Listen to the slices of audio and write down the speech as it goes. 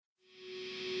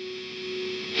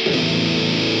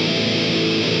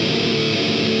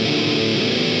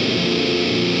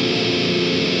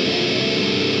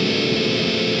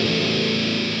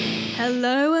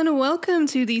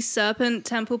welcome to the Serpent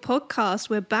Temple podcast.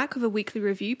 We're back with a weekly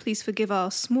review. Please forgive our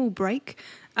small break.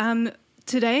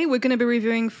 Today, we're going to be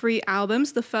reviewing 3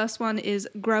 albums. The first one is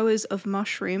Growers of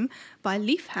Mushroom by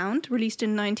Leafhound, released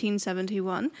in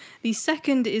 1971. The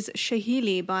second is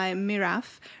Shahili by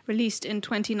Miraf, released in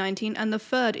 2019. And the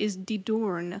third is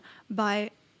Didorn by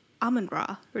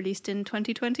Amun-Ra, released in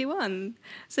 2021.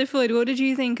 So, Floyd, what did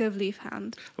you think of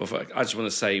Leafhound? Well, I just want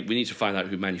to say we need to find out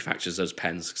who manufactures those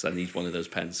pens, because I need one of those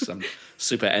pens. I'm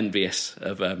super envious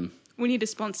of... We need a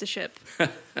sponsorship. Cool.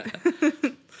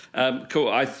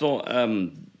 I thought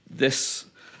I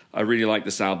really like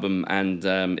this album, and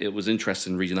it was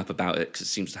interesting reading up about it because it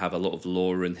seems to have a lot of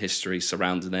lore and history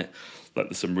surrounding it. Like,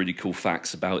 there's some really cool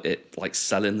facts about it, like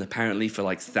selling apparently for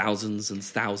like thousands and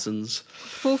thousands.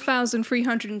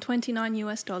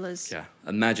 $4,329. Yeah.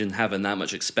 Imagine having that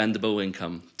much expendable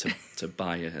income to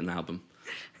buy an album.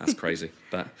 That's crazy.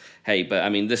 But hey, I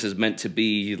mean, this is meant to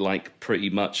be like pretty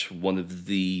much one of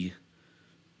the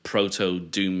proto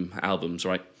Doom albums,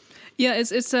 right? Yeah,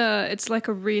 it's like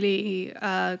a really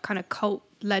kind of cult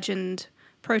legend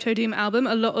proto Doom album.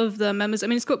 A lot of the members, I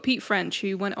mean, it's got Pete French,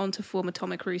 who went on to form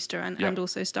Atomic Rooster and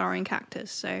also starring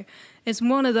Cactus. So it's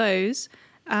one of those.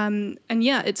 And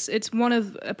yeah, it's one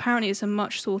of, apparently it's a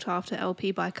much sought after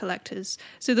LP by collectors.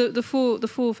 So the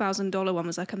 $4,000 one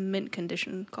was like a mint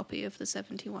condition copy of the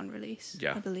 71 release,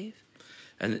 I believe.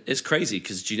 And it's crazy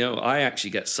because, do you know, I actually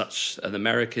get such an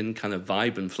American kind of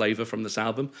vibe and flavour from this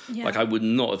album. Yeah. Like, I would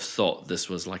not have thought this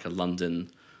was like a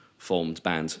London-formed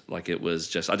band. Like, it was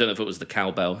just... I don't know if it was the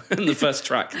cowbell in the first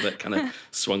track that kind of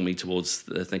swung me towards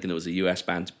thinking it was a US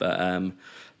band. But no,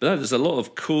 there's a lot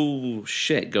of cool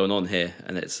shit going on here.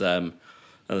 And it's,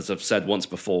 as I've said once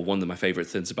before, one of my favourite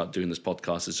things about doing this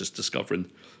podcast is just discovering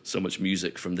so much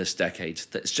music from this decade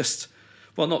that's just...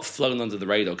 Well, not flown under the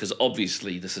radar, because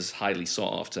obviously this is highly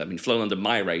sought after. I mean, flown under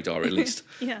my radar, at least.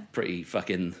 Yeah. Pretty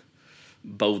fucking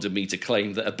bold of me to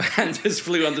claim that a band has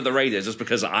flew under the radar just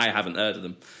because I haven't heard of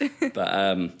them. But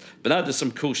no, there's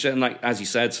some cool shit. And like, as you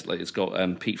said, like, it's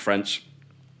got Pete French,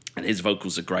 and his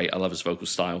vocals are great. I love his vocal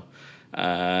style.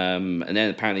 And then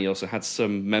apparently he also had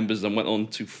some members that went on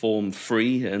to form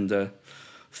Free and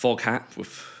Foghat.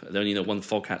 I only know one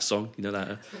Foghat song. You know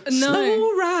that? No.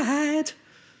 Slow Ride.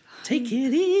 Take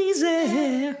it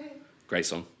easy. Great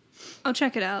song. I'll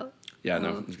check it out. Yeah,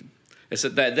 no. It's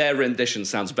their rendition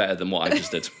sounds better than what I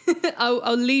just did.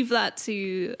 I'll leave that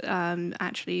to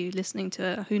actually listening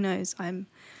to. Who knows? I'm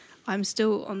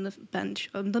still on the bench.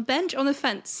 On the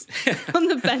fence. On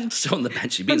the bench. Still on the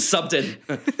bench. You've been subbed in.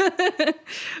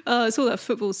 Oh, it's all that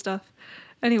football stuff.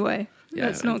 Anyway,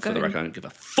 let's not go. For the record, I don't give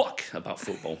a fuck about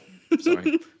football.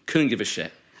 Sorry. Couldn't give a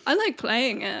shit. I like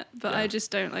playing it, but I just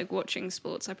don't like watching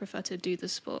sports. I prefer to do the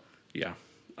sport. Yeah,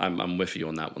 I'm with you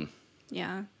on that one.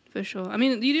 Yeah, for sure. I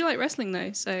mean, you do like wrestling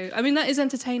though, so I mean that is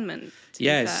entertainment.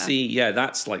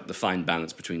 That's like the fine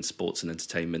balance between sports and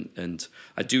entertainment. And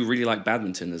I do really like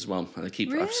badminton as well. And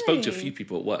I've spoken to a few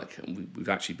people at work, and we've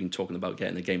actually been talking about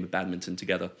getting a game of badminton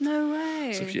together. No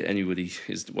way. So if anybody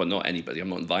is, well, not anybody. I'm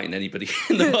not inviting anybody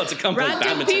in the world to come play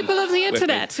badminton. Random people of the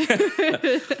internet.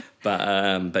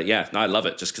 But yeah, no, I love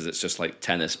it just because it's just like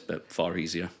tennis, but far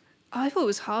easier. I thought it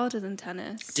was harder than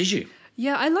tennis. Did you?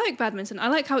 Yeah, I like badminton. I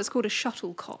like how it's called a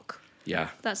shuttlecock. Yeah.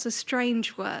 That's a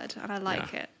strange word, and I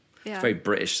like it. Yeah. It's very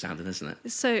British sounding, isn't it?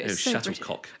 It's so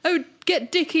shuttlecock. British. Oh,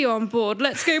 get Dickie on board.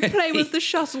 Let's go play with the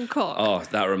shuttlecock. Oh,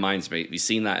 that reminds me. Have you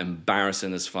seen that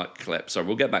embarrassing as fuck clip? Sorry,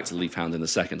 we'll get back to Leafhound in a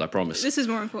second, I promise. This is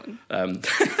more important.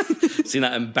 Seen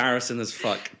that embarrassing as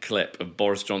fuck clip of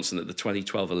Boris Johnson at the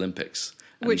 2012 Olympics?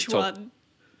 Which one?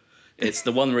 It's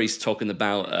the one where he's talking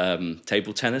about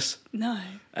table tennis. No.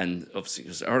 And obviously he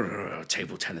goes,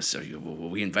 table tennis,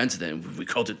 we invented it and we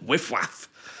called it whiff-waff.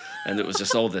 And it was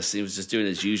just all this. He was just doing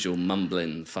his usual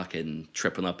mumbling, fucking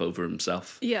tripping up over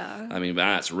himself. Yeah. I mean,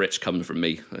 that's rich coming from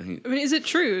me. I mean, is it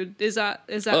true? Is that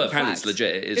well, apparently it's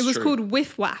legit. It was called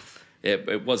whiff-waff.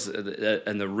 It was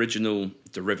an original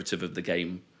derivative of the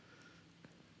game,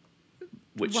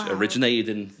 which originated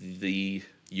in the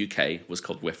UK, was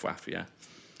called whiff-waff, yeah.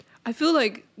 I feel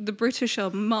like the British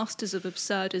are masters of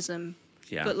absurdism.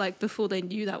 Yeah. But like before they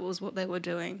knew that was what they were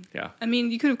doing. Yeah. I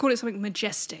mean, you could have called it something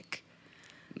majestic.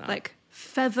 No. Like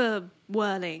feather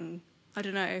whirling. I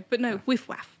don't know. But no,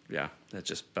 whiff-waff. Yeah, they're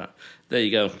just... But there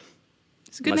you go.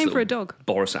 It's a good name for a dog.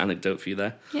 Boris anecdote for you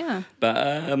there. Yeah.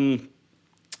 But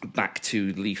back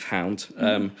to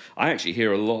Leafhound. I actually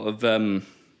hear a lot of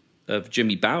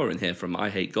Jimmy Bower in here from I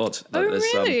Hate God. Like,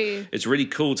 really? It's really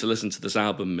cool to listen to this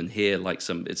album and hear like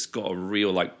it's got a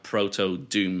real like proto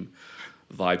Doom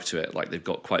vibe to it. Like they've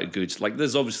got quite a good, like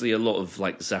there's obviously a lot of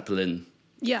like Zeppelin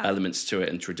elements to it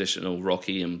and traditional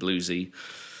rocky and bluesy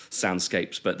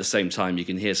soundscapes, but at the same time you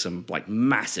can hear some like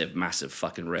massive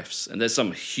fucking riffs, and there's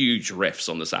some huge riffs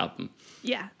on this album.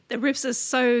 Yeah, the riffs are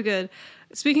so good.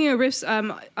 Speaking of riffs,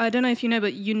 I don't know if you know,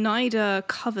 but Unida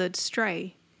covered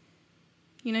Stray.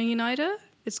 You know Unida?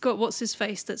 It's got what's his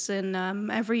face that's in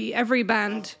every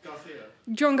band.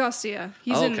 John Garcia.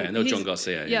 I know John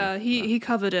Garcia. Yeah, he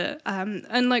covered it.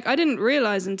 And like I didn't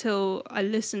realize until I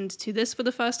listened to this for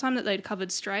the first time that they'd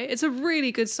covered Stray. It's a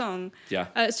really good song. Yeah.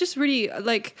 It's just really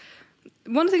like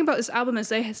one thing about this album is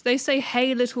they say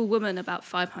 "Hey Little Woman" about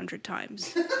 500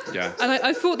 times. Yeah. And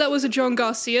I thought that was a John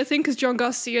Garcia thing because John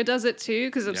Garcia does it too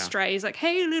because of Yeah. Stray. He's like,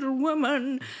 "Hey little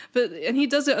woman," and he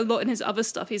does it a lot in his other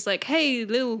stuff. He's like, "Hey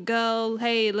little girl,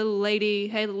 hey little lady,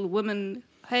 hey little woman,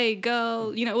 hey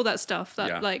girl," you know, all that stuff.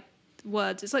 That like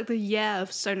words. It's like the yeah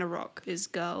of stoner rock is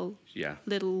girl. Yeah.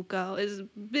 Little girl is a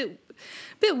bit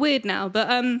weird now,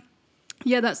 but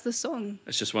yeah, that's the song.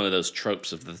 It's just one of those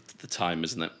tropes of the time,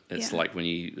 isn't it? It's like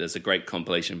when there's a great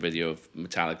compilation video of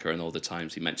Metallica and all the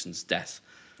times he mentions death,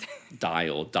 die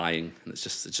or dying, and it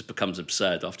just becomes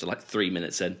absurd after like 3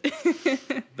 minutes in.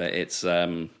 But it's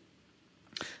but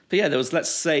yeah, there was, let's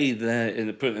say, put it in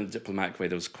a diplomatic way,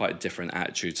 there was quite a different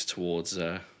attitude towards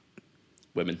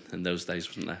women in those days,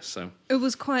 wasn't there? So it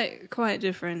was quite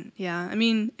different. Yeah, I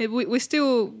mean, we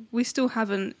still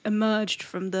haven't emerged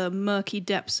from the murky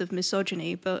depths of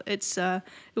misogyny, but it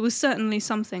was certainly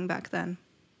something back then.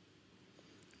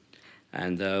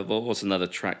 And what was another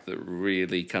track that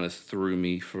really kind of threw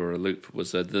me for a loop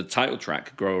was the title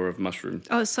track, "Grower of Mushroom."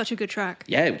 Oh, it's such a good track.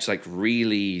 Yeah, it's like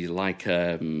really like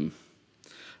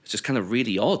it's just kind of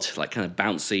really odd, like kind of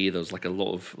bouncy. There was like a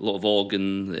lot of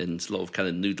organ and a lot of kind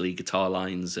of noodly guitar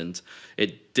lines, and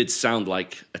it did sound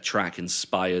like a track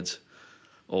inspired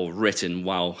or written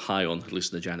while high on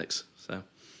hallucinogenics. So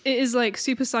it is like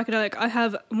super psychedelic. I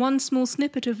have one small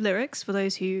snippet of lyrics for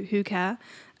those who care.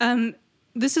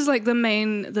 This is like the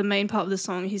main part of the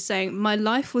song. He's saying, "My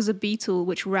life was a beetle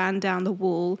which ran down the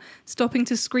wall, stopping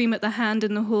to scream at the hand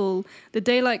in the hall. The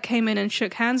daylight came in and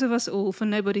shook hands with us all, for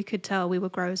nobody could tell we were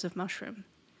growers of mushroom."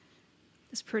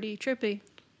 It's pretty trippy.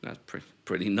 that's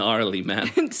pretty gnarly, man.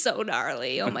 It's so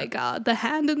gnarly. Oh my God. The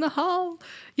hand in the hall.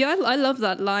 Yeah, I love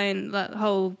that line, that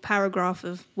whole paragraph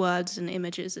of words and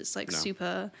images. It's like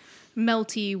super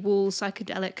melty, wool,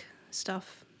 psychedelic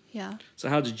stuff. Yeah. So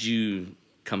how did you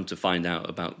come to find out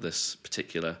about this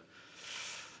particular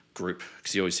group?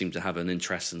 Because you always seem to have an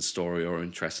interest in story or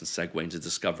interest in segue into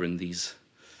discovering these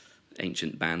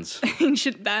ancient bands.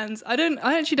 Ancient bands. I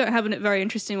actually don't have a very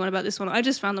interesting one about this one. I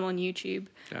just found them on YouTube.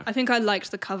 Yeah. I think I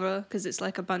liked the cover because it's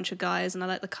like a bunch of guys, and I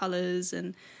like the colors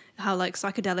and how like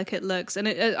psychedelic it looks. And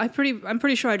I'm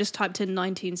pretty sure I just typed in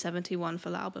 1971 for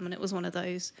the album, and it was one of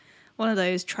those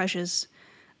treasures.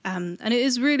 And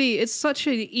it's such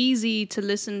an easy to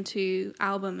listen to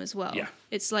album as well. Yeah.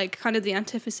 It's like kind of the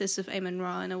antithesis of Amon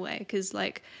Ra in a way, because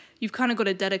like you've kind of got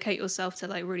to dedicate yourself to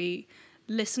like really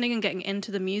listening and getting into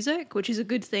the music, which is a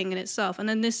good thing in itself. And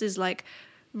then this is like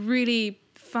really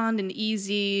fun and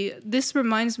easy. This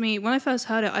reminds me, when I first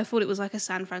heard it, I thought it was like a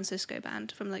San Francisco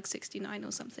band from like 69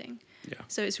 or something. Yeah.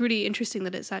 So it's really interesting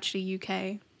that it's actually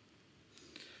UK.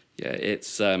 Yeah,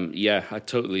 it's I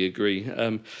totally agree.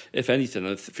 If anything,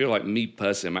 I feel like me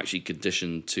personally, I'm actually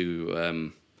conditioned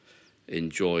to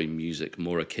enjoy music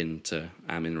more akin to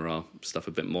Amon Ra, stuff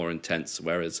a bit more intense.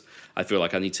 Whereas I feel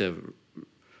like I need to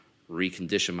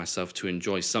recondition myself to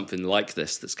enjoy something like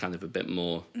this that's kind of a bit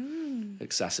more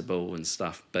accessible and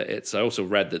stuff. But I also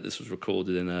read that this was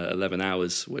recorded in 11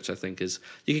 hours, which I think is,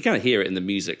 you can kind of hear it in the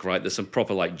music, right? There's some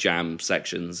proper like jam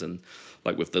sections and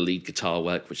like with the lead guitar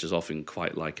work, which is often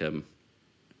quite like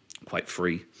quite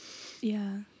free.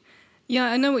 Yeah,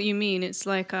 I know what you mean. It's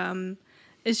like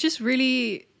it's just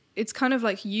really, it's kind of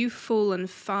like youthful and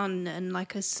fun and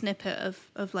like a snippet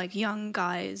of like young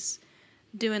guys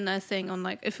doing their thing on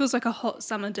like, it feels like a hot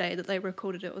summer day that they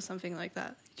recorded it or something like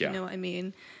that. Do you know what I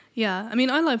mean? Yeah, I mean,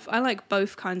 I like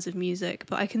both kinds of music,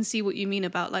 but I can see what you mean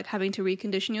about like having to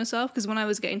recondition yourself, because when I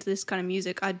was getting to this kind of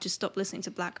music, I'd just stop listening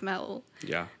to black metal.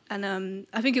 Yeah. And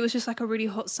I think it was just like a really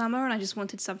hot summer and I just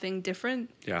wanted something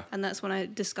different. Yeah. And that's when I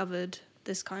discovered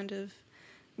this kind of,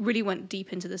 really went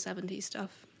deep into the 70s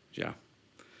stuff. Yeah.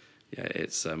 Yeah,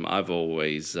 it's, I've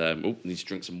always, need to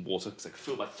drink some water because I can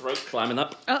feel my throat climbing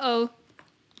up. Uh-oh.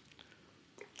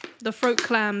 The throat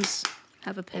clams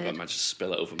have appeared. I might just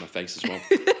spill it over my face as well.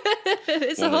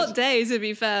 It's a hot day, to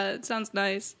be fair. It sounds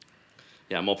nice.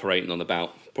 Yeah, I'm operating on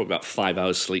probably about 5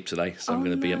 hours sleep today, so I'm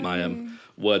going to be at my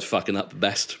word fucking up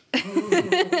best.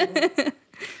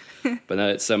 But no,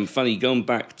 it's funny going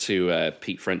back to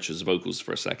Pete French's vocals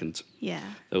for a second. Yeah.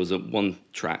 There was one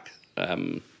track,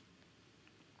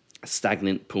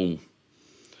 Stagnant Pool,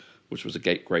 which was a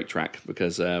great track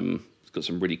because it's got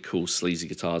some really cool sleazy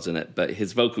guitars in it. But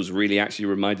his vocals really actually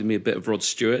reminded me a bit of Rod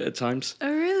Stewart at times.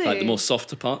 Oh, really? Like the more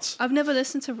softer parts. I've never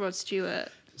listened to Rod Stewart.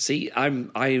 See, I've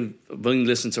only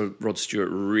listened to Rod Stewart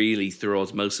really through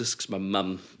osmosis because my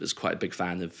mum is quite a big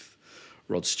fan of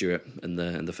Rod Stewart and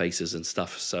the Faces and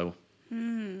stuff. So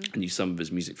I knew some of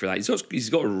his music for that. He's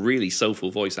got a really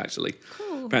soulful voice, actually.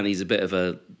 Cool. Apparently, he's a bit of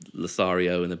a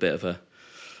Lothario and a bit of a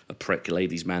prick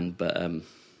ladies' man, but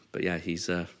yeah, he's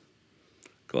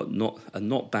got a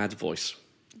not bad voice.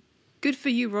 Good for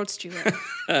you, Rod Stewart.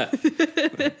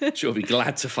 Sure, be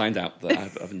glad to find out that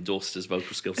I've endorsed his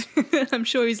vocal skills. I'm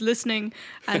sure he's listening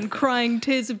and crying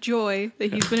tears of joy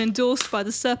that he's been endorsed by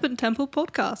the Serpent Temple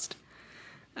podcast.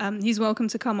 He's welcome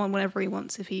to come on whenever he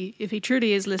wants if he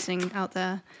truly is listening out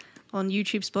there on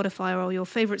YouTube, Spotify, or your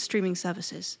favorite streaming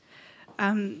services.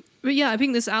 But yeah, I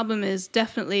think this album is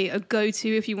definitely a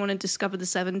go-to if you want to discover the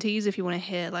 70s, if you want to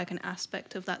hear like an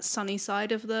aspect of that sunny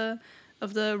side of the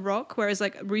rock, whereas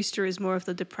like Rooster is more of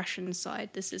the depression side.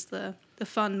 This is the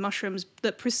fun mushrooms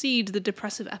that precede the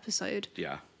depressive episode.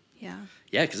 Yeah, yeah,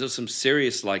 because there's some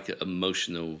serious like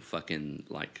emotional fucking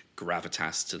like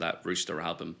gravitas to that Rooster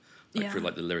album, like through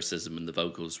like the lyricism and the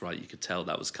vocals, right? You could tell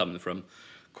that was coming from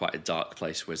quite a dark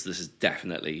place, whereas this is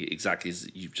definitely, exactly as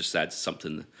you've just said,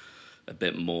 something a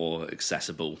bit more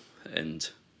accessible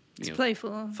and it's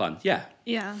playful, fun. Yeah,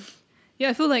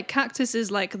 I feel like Cactus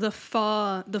is like the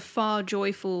far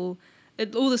joyful.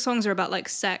 All the songs are about like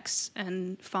sex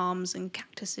and farms and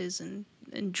cactuses and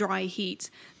dry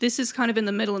heat. This is kind of in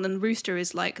the middle, and then Rooster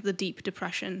is like the deep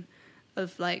depression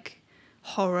of like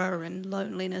horror and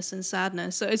loneliness and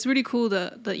sadness. So it's really cool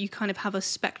that you kind of have a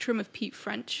spectrum of Pete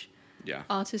French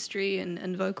artistry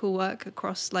and vocal work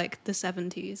across like the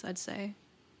 70s, I'd say.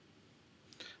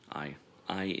 I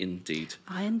indeed.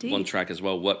 One track as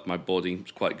well, Work My Body.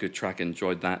 It's quite a good track.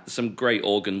 Enjoyed that. Some great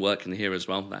organ work in here as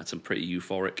well. That's some pretty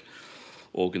euphoric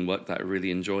organ work that I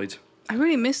really enjoyed. I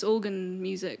really miss organ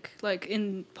music, like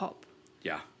in pop.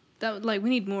 Yeah. We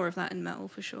need more of that in metal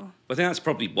for sure. I think that's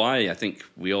probably why I think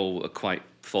we all are quite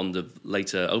fond of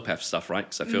later Opeth stuff, right?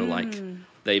 Because I feel like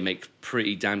they make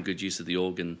pretty damn good use of the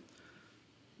organ.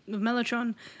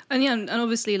 Mellotron, and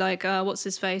obviously like what's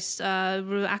his face,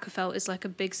 Ackerfeld is like a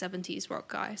big 70s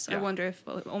rock guy, so I wonder if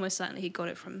almost certainly he got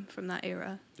it from that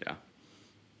era.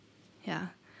 Yeah.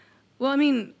 Well, I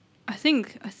mean, I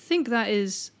think that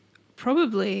is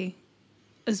probably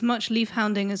as much leaf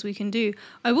hounding as we can do.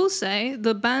 I will say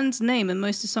the band's name and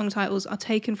most of the song titles are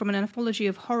taken from an anthology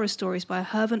of horror stories by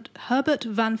Herbert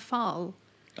Van Faal.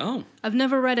 Oh, I've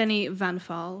never read any Van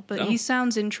Faal, but he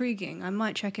sounds intriguing. I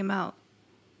might check him out.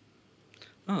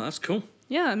 Oh, that's cool.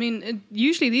 Yeah, I mean,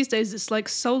 usually these days it's like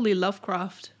solely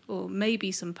Lovecraft or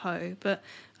maybe some Poe, but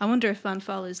I wonder if Van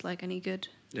Faal is like any good.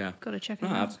 Yeah. Gotta check it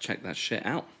out. I have to check that shit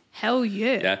out. Hell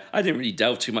yeah. Yeah, I didn't really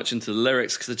delve too much into the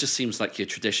lyrics because it just seems like your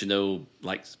traditional,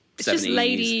 like, it's 70s. just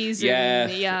ladies. Yeah.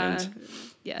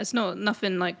 Yeah, it's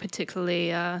nothing like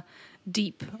particularly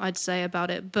deep, I'd say, about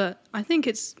it, but I think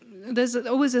there's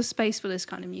always a space for this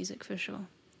kind of music for sure.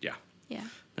 Yeah.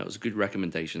 That was a good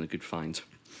recommendation, a good find.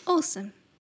 Awesome.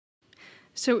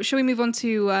 So shall we move on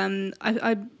to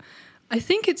I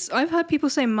think I've heard people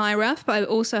say Myraf, but I've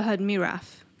also heard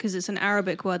Miraf because it's an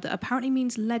Arabic word that apparently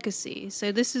means legacy.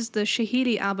 So this is the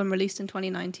Shahili album released in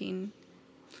 2019.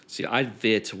 See, I'd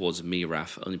veer towards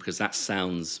Miraf only because that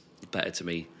sounds better to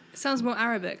me. It sounds more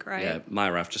Arabic, right? Yeah,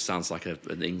 Myraf just sounds like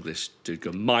an English dude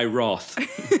going, my wrath.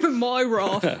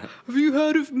 Myraf. Have you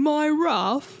heard of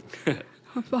Myraf?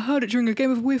 I heard it during a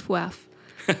game of Whiff Waff.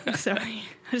 Sorry.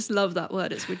 I just love that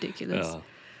word. It's ridiculous. Oh.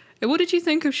 What did you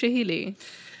think of Shahili?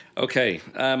 Okay.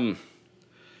 A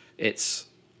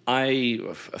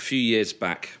few years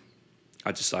back,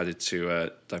 I decided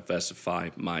to diversify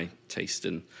my taste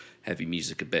in heavy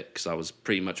music a bit because I was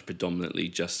pretty much predominantly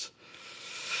just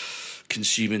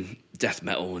consuming death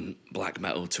metal and black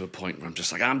metal to a point where I'm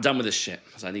just like, I'm done with this shit.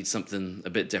 So I need something a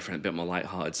bit different, a bit more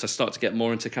lighthearted. So I started to get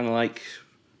more into kind of like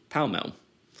power metal.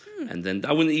 And then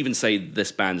I wouldn't even say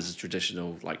this band is a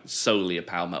traditional, like solely a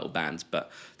power metal band, but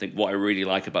I think what I really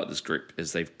like about this group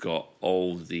is they've got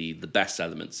all the best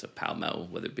elements of power metal,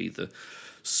 whether it be the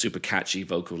super catchy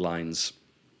vocal lines,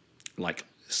 like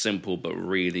simple but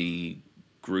really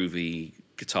groovy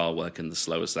guitar work in the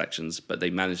slower sections, but they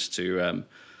managed to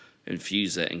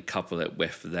infuse it and couple it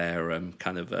with their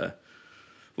kind of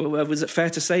was it fair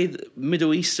to say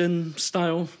Middle Eastern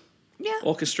style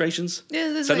orchestrations.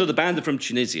 Yeah, so I know the band are from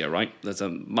Tunisia, right?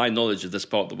 My knowledge of this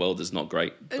part of the world is not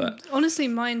great, but honestly,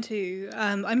 mine too.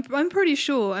 I'm pretty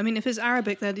sure. I mean, if it's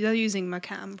Arabic, they're using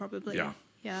makam probably.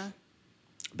 Yeah.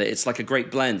 But it's like a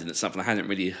great blend, and it's something I hadn't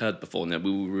really heard before. And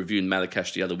we were reviewing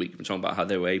Marrakesh the other week, and talking about how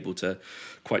they were able to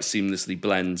quite seamlessly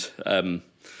blend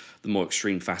the more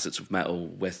extreme facets of metal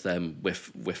with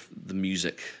the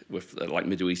music, with like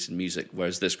Middle Eastern music.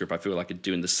 Whereas this group, I feel like, are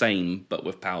doing the same, but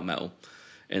with power metal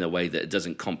in a way that it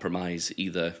doesn't compromise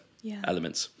either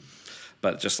elements.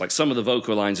 But just like some of the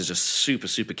vocal lines are just super,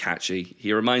 super catchy.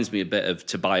 He reminds me a bit of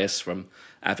Tobias from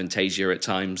Avantasia at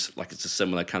times. Like it's a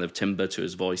similar kind of timbre to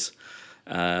his voice.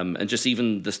 And just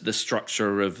even the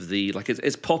structure of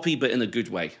it's poppy, but in a good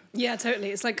way. Yeah, totally.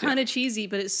 It's like kind of cheesy,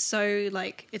 but it's so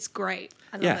like, it's great.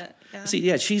 I love it. Yeah.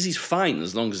 See, cheesy's fine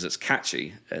as long as it's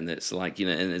catchy and it's like, and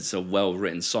it's a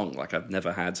well-written song. Like I've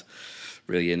never had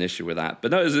really an issue with that.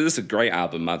 But no, this is a great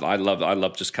album. I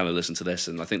love just kind of listen to this.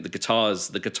 And I think the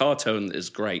guitar tone is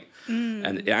great.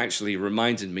 And it actually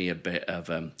reminded me a bit of,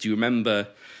 do you remember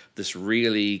this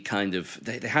really kind of,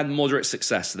 they had moderate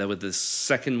success. There was this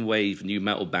second wave new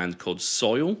metal band called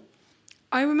Soil.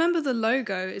 I remember the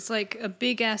logo. It's like a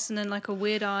big S and then like a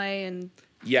weird eye and...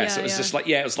 Yes, it was just like,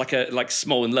 it was like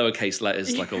small and lowercase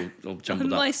letters, like all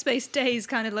jumbled up. MySpace Days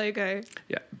kind of logo.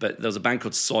 Yeah, but there was a band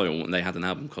called Soil, and they had an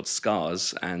album called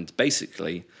Scars, and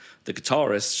basically the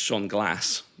guitarist, Sean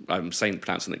Glass, I'm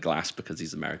pronouncing it Glass because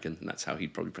he's American, and that's how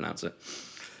he'd probably pronounce it,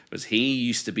 was he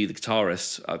used to be the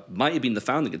guitarist, might have been the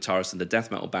founding guitarist in the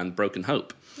death metal band Broken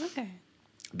Hope. Okay.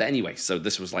 But anyway, so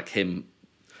this was like him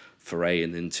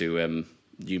foraying into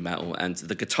new metal, and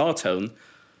the guitar tone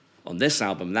on this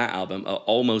album, that album, are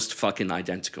almost fucking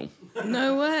identical.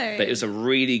 No way. But it was a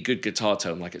really good guitar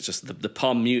tone. Like, it's just, the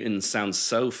Palm Mutant sounds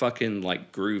so fucking,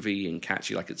 like, groovy and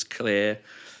catchy. Like, it's clear.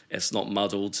 It's not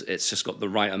muddled. It's just got the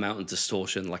right amount of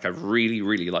distortion. Like, I really,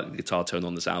 really like the guitar tone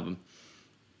on this album.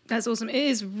 That's awesome. It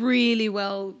is really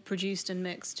well produced and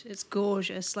mixed. It's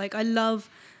gorgeous. Like, I love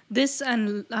this,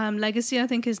 and Legacy, I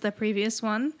think, is their previous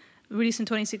one, released in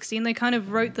 2016. They kind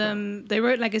of wrote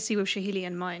Legacy with Shahili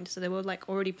in mind, so they were like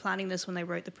already planning this when they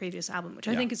wrote the previous album, which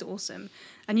I think is awesome.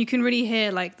 And you can really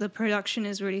hear like the production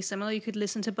is really similar. You could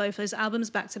listen to both those albums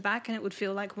back to back and it would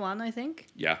feel like one, I think.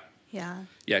 Yeah,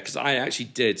 because I actually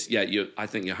did. I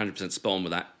think you're 100% spot on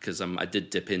with that, because I did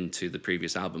dip into the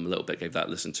previous album a little bit, gave that a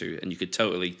listen to, and you could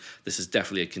totally, this is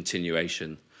definitely a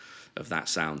continuation of that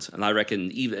sound. And I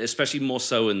reckon, even especially more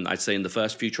so I'd say in the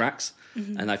first few tracks,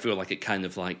 and I feel like it kind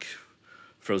of like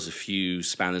throws a few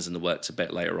spanners in the works a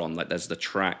bit later on. Like there's the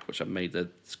track which I've made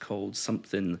that's called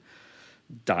something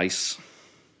Dice,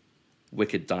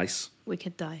 Wicked Dice.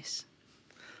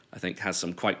 I think has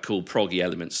some quite cool proggy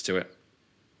elements to it.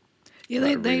 Yeah,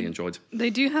 I really enjoyed. They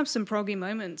do have some proggy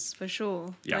moments for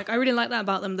sure. Yeah. Like I really like that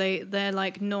about them. They're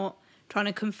like not trying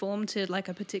to conform to like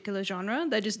a particular genre.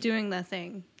 They're just doing their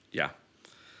thing. Yeah,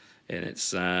 and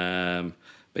it's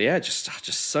but yeah, just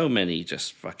so many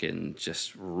just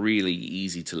really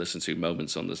easy to listen to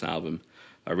moments on this album.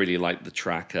 I really like the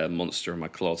track Monster in My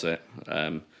Closet.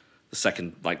 The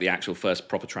second, like the actual first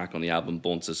proper track on the album,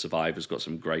 Born to Survive, has got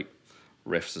some great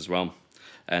riffs as well.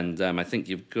 And I think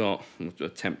you've got, I'm going to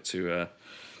attempt to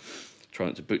try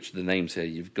not to butcher the names here.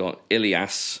 You've got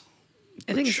Elias.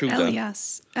 I think it's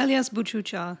Elias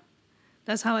Buchucha.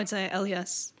 That's how I'd say it,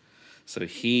 Elias. So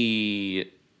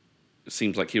he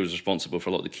seems like he was responsible for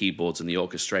a lot of the keyboards and the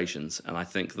orchestrations, and I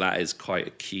think that is quite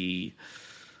a key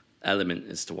element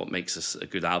as to what makes this a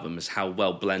good album, is how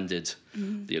well blended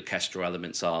the orchestral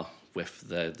elements are with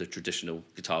the traditional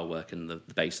guitar work and the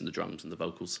bass and the drums and the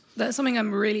vocals. That's something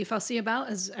I'm really fussy about,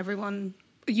 as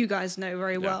you guys know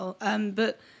very well.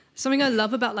 But something I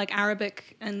love about like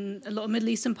Arabic and a lot of Middle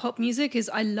Eastern pop music is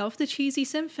I love the cheesy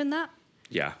synth in that.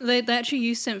 Yeah. They actually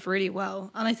use synth really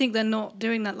well. And I think they're not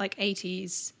doing that like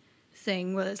 80s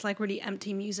thing where it's like really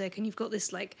empty music and you've got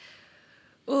this like,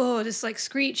 this like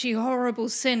screechy, horrible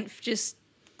synth just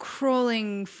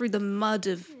crawling through the mud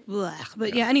of blech.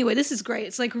 But anyway, this is great.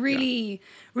 It's like really,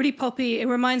 really poppy. It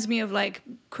reminds me of like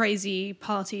crazy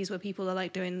parties where people are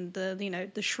like doing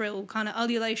the shrill kind of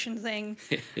ululation thing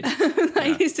that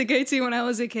I used to go to when I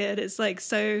was a kid. It's like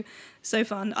so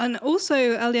fun. And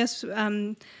also Elias,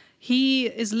 he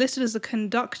is listed as a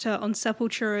conductor on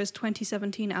Sepultura's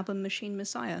 2017 album Machine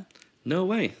Messiah. No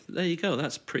way. There you go.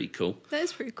 That's pretty cool. That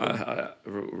is pretty cool.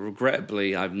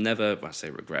 Regrettably, I've never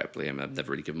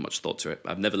really given much thought to it.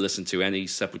 I've never listened to any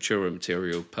Sepultura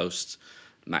material post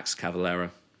Max Cavalera.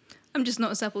 I'm just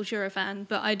not a Sepultura fan,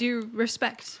 but I do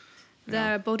respect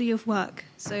their body of work.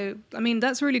 So, I mean,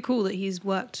 that's really cool that he's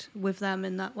worked with them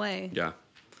in that way. Yeah.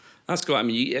 That's cool. I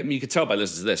mean, you could tell by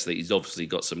listening to this that he's obviously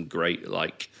got some great,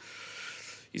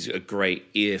 he's got a great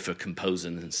ear for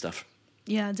composing and stuff.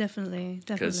 Yeah, definitely.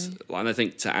 And I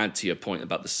think to add to your point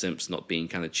about the synths not being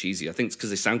kind of cheesy, I think it's because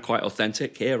they sound quite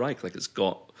authentic here, right? Like it's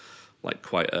got like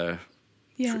quite a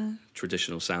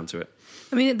traditional sound to it.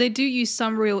 I mean, they do use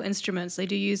some real instruments. They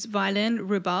do use violin,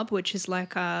 rhubarb, which is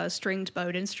like a stringed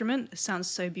bowed instrument. It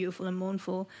sounds so beautiful and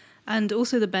mournful. And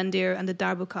also the bendir and the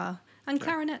darbuka and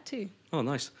clarinet too. Oh,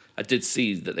 nice. I did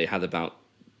see that they had about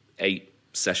 8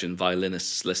 session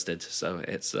violinists listed. So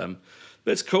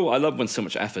but it's cool. I love when so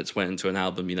much effort went into an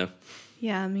album, you know?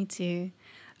 Yeah, me too.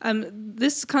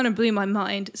 This kind of blew my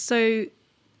mind. So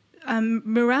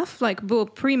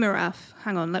Miraf, pre-Miraf,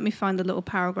 hang on, let me find the little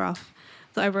paragraph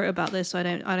that I wrote about this so I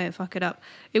don't fuck it up.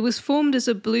 It was formed as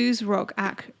a blues rock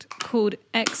act called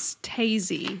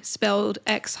Ecstasy, spelled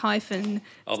X hyphen.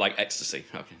 Oh, like ecstasy.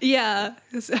 Okay. Yeah,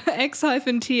 X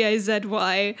hyphen TAZY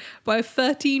by a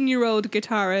 13-year-old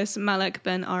guitarist Malek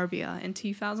Ben Arbia in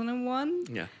 2001.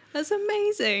 Yeah. That's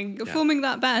amazing. Yeah. Forming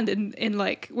that band in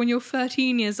like when you're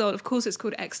 13 years old. Of course, it's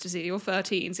called Ecstasy. You're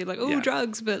 13, so you're like,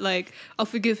 drugs, but like I'll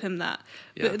forgive him that.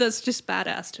 Yeah. But that's just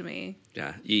badass to me.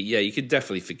 Yeah, you could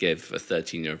definitely forgive a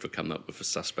 13-year-old for coming up with a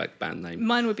suspect band name.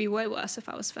 Mine would be way worse if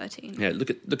I was 13. Yeah, look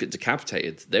at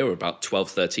Decapitated. They were about 12,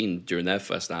 13 during their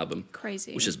first album.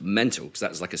 Crazy. Which is mental because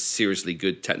that's like a seriously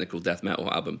good technical death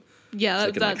metal album. Yeah,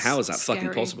 so that's how is that scary.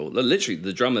 Fucking possible? Literally,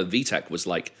 the drummer Vitek was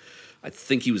like, I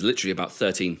think he was literally about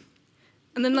 13.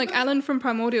 And then, like, Alan from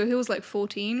Primordial, he was, like,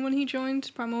 14 when he joined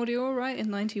Primordial, right,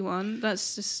 in 91.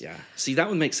 That's just... Yeah. See, that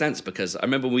would make sense, because I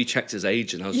remember when we checked his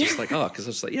age, and I was just like, because I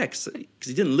was like, because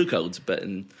he didn't look old, but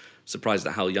I'm surprised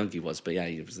at how young he was. But, yeah,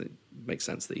 it makes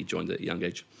sense that he joined at a young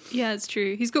age. Yeah, it's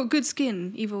true. He's got good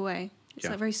skin, either way. It's,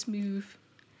 like, very smooth.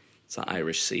 It's that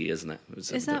Irish sea, isn't it?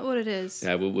 Is that what it is?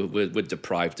 Yeah, we're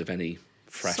deprived of any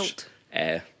fresh salt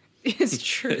air. It's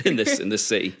true. in this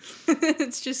city.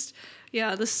 It's just...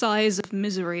 Yeah, the size of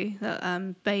misery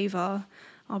that bathe our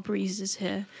breezes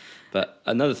here. But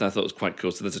another thing I thought was quite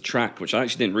cool, so there's a track which I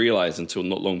actually didn't realise until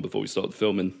not long before we started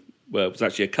filming, where it was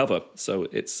actually a cover. So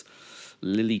it's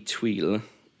Lily Tweel,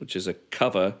 which is a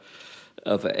cover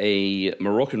of a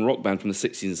Moroccan rock band from the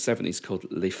 60s and 70s called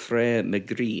Les Frères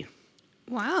Maigris.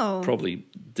 Wow. Probably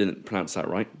didn't pronounce that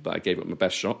right, but I gave it my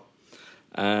best shot.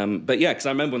 But yeah, because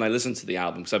I remember when I listened to the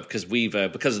album, so because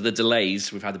because of the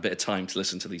delays, we've had a bit of time to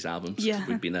listen to these albums. Yeah,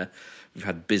 we've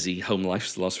had busy home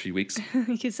lives the last few weeks.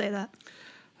 You could say that.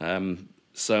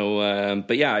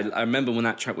 But yeah, I remember when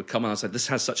that track would come on, I was like, this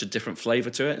has such a different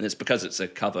flavour to it, and it's because it's a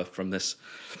cover from this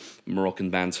Moroccan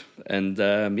band, and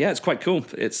it's quite cool.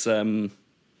 It's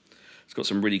got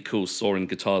some really cool soaring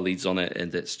guitar leads on it,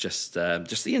 and it's just the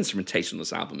instrumentation on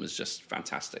this album is just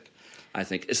fantastic. I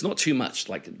think it's not too much.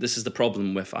 Like, this is the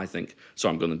problem with, I think...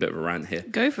 Sorry, I'm going a bit of a rant here.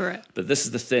 Go for it. But this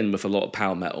is the thing with a lot of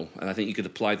power metal, and I think you could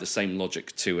apply the same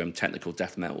logic to technical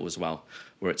death metal as well,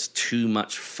 where it's too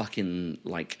much fucking,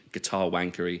 like, guitar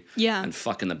wankery and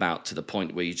fucking about to the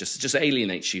point where you just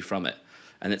alienates you from it.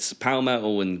 And it's power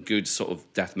metal and good sort of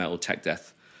death metal, tech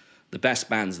death. The best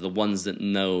bands are the ones that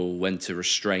know when to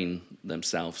restrain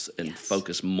themselves and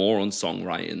focus more on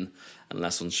songwriting and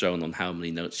less on showing on how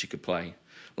many notes you could play.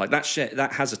 Like, that shit,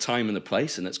 that has a time and a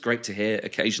place, and it's great to hear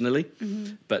occasionally,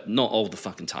 but not all the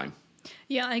fucking time.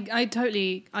 Yeah, I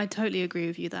totally agree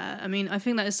with you there. I mean, I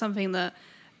think that is something that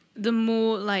the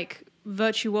more, like,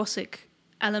 virtuosic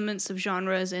elements of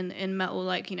genres in metal,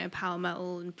 like, you know, power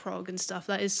metal and prog and stuff,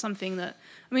 that is something that...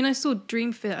 I mean, I saw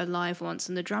Dream Theater live once,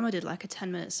 and the drummer did, like, a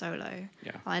 10-minute solo.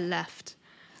 Yeah. I left.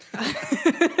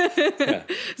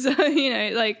 So, you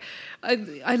know, like,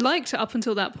 I liked it up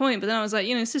until that point, but then I was like,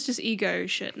 you know, this is just ego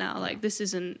shit now. Like, this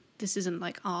isn't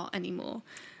like art anymore.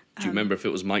 Do you remember if it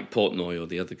was Mike Portnoy or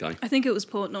the other guy? I think it was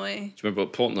Portnoy. Do you remember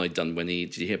what Portnoy done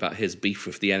did you hear about his beef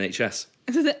with the NHS?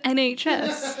 The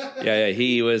NHS? Yeah,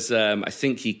 he was, I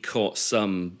think he caught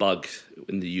some bug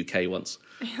in the UK once.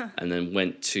 Yeah. And then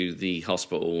went to the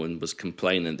hospital and was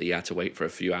complaining that he had to wait for a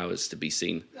few hours to be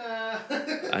seen.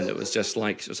 And it was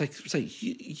like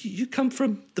you come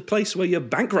from the place where you're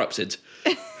bankrupted.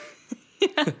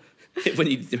 when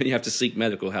you have to seek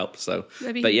medical help. So,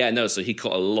 so he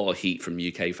caught a lot of heat from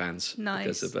UK fans.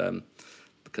 Nice.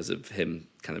 because of him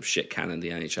kind of shit canning the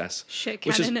NHS. Shit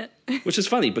canning it. Which is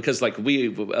funny because, like, a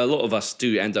lot of us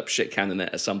do end up shit canning it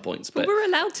at some points. But we're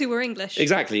allowed to, we're English.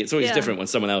 Exactly. It's always different when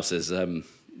someone else is,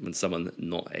 when someone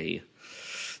not a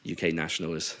UK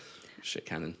national is shit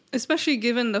canning. Especially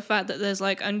given the fact that there's,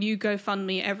 like, a new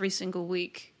GoFundMe every single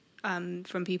week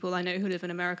from people I know who live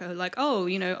in America who are like, oh,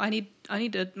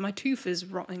 my tooth is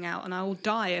rotting out and I will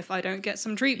die if I don't get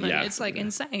some treatment. It's like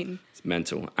insane. It's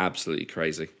mental, absolutely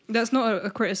crazy. That's not a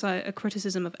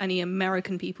criticism of any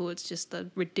American people. It's just the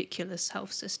ridiculous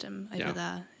health system over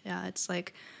there. Yeah, it's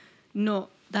like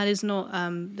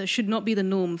that should not be the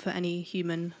norm for any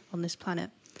human on this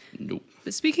planet. Nope.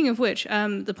 But speaking of which,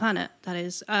 the planet, that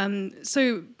is.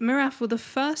 So Miraf were the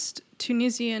first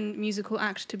Tunisian musical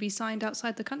act to be signed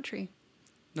outside the country.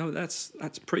 No, that's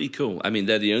pretty cool. I mean,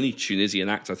 they're the only Tunisian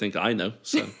act I think I know.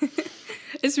 So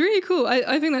it's really cool.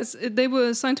 I think they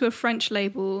were signed to a French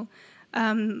label.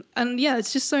 And yeah,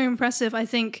 it's just so impressive. I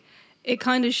think it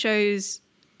kind of shows,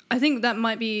 I think that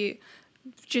might be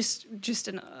just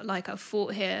a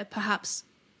thought here. Perhaps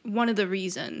one of the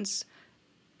reasons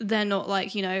they're not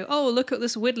like, oh, look at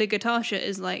this Whitley guitar shit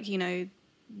is like,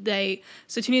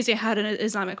 so Tunisia had an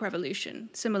Islamic revolution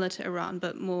similar to Iran,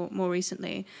 but more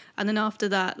recently. And then after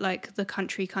that, like the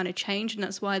country kind of changed, and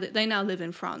that's why they now live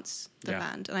in France, the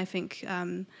band. And I think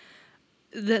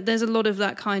there's a lot of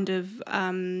that kind of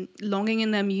longing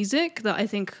in their music that I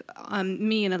think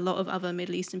me and a lot of other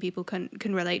Middle Eastern people can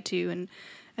relate to,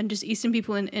 and just Eastern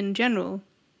people in general.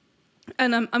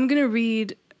 And I'm going to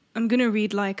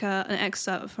read like an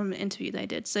excerpt from an interview they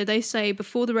did. So they say,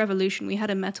 before the revolution, we had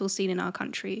a metal scene in our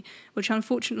country, which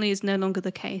unfortunately is no longer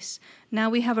the case. Now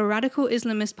we have a radical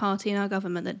Islamist party in our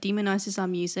government that demonizes our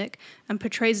music and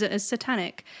portrays it as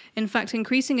satanic. In fact,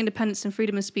 increasing independence and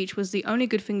freedom of speech was the only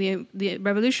good thing the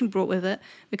revolution brought with it,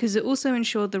 because it also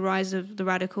ensured the rise of the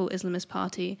radical Islamist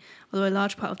party, although a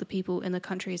large part of the people in the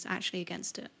country is actually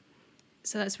against it.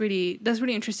 So that's really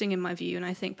interesting in my view, and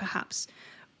I think perhaps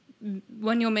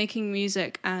when you're making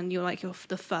music and you're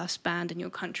the first band in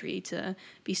your country to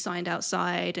be signed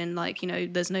outside, and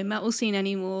there's no metal scene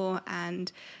anymore,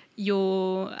 and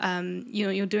you're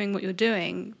doing what you're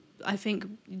doing, I think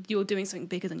you're doing something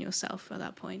bigger than yourself at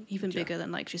that point, even bigger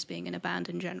than just being in a band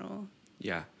in general.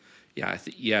 Yeah,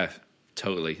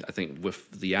 totally. I think with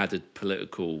the added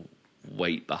political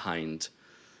weight behind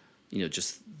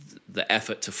just the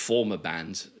effort to form a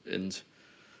band, and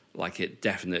it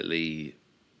definitely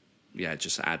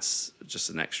just adds just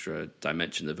an extra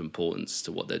dimension of importance to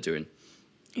what they're doing.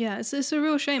 Yeah, it's a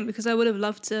real shame, because I would have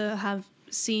loved to have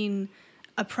seen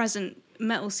a present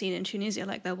metal scene in Tunisia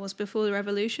like there was before the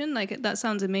revolution. That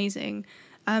sounds amazing.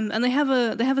 And they have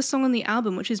a song on the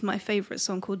album which is my favorite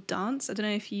song, called Dance. I don't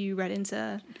know if you read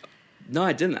into. No,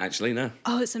 I didn't actually. No.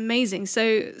 Oh, it's amazing.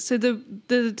 So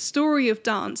the story of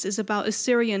Dance is about a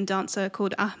Syrian dancer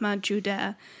called Ahmad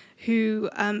Judair, who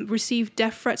received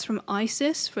death threats from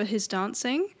ISIS for his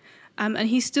dancing, and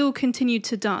he still continued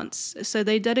to dance. So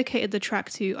they dedicated the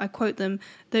track to, I quote them,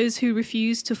 "those who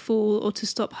refuse to fall or to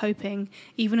stop hoping,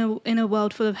 even in a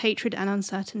world full of hatred and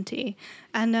uncertainty."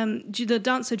 And the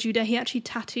dancer Judair, he actually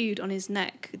tattooed on his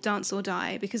neck, "Dance or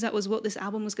Die," because that was what this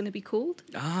album was going to be called.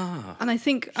 And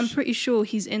I'm pretty sure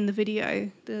he's in the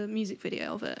video, the music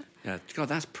video of it. Yeah, God,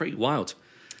 that's pretty wild.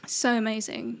 So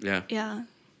amazing. Yeah.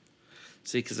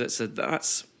 See, because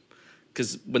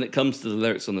because when it comes to the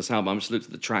lyrics on this album, I just looked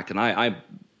at the track, and I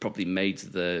probably made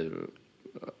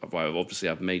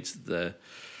I've made the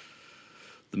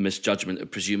misjudgment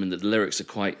of presuming that the lyrics are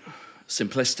quite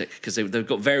simplistic, because they've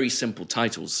got very simple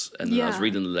titles, and I was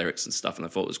reading the lyrics and stuff, and I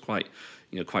thought it was quite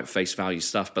face value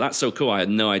stuff. But that's so cool. I had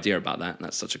no idea about that, and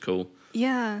that's such a cool.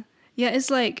 Yeah. Yeah,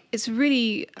 it's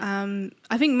really.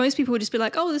 I think most people would just be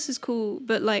like, "Oh, this is cool,"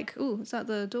 but "Oh, is that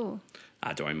the door?"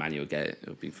 Don't worry, Manu will get it.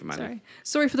 It'll be for Manu.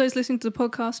 Sorry for those listening to the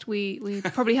podcast. We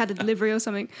probably had a delivery or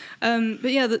something.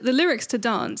 But yeah, the lyrics to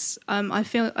Dance, I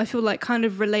feel like kind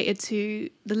of related to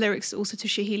the lyrics also to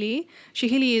Shahili.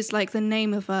 Shahili is like the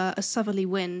name of a southerly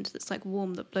wind that's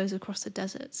warm, that blows across the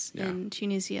deserts in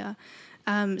Tunisia.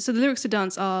 So the lyrics to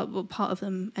Dance are, well, part of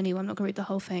them anyway. I'm not going to read the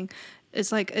whole thing.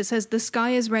 It's it says, "The sky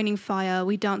is raining fire,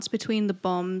 we dance between the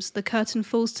bombs, the curtain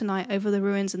falls tonight over the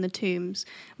ruins and the tombs.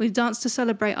 We dance to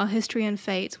celebrate our history and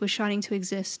fate, we're shining to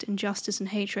exist, injustice and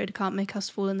hatred can't make us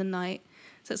fall in the night."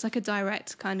 So it's a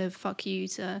direct kind of fuck you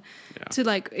to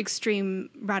extreme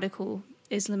radical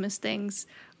Islamist things,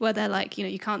 where they're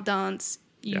you can't dance,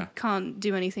 you can't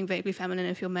do anything vaguely feminine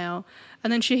if you're male.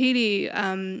 And then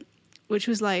Shahili, which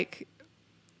was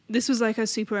this was a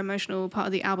super emotional part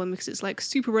of the album, because it's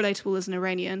super relatable as an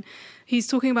Iranian. He's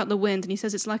talking about the wind, and he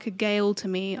says, "It's like a gale to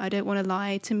me, I don't want to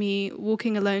lie. To me,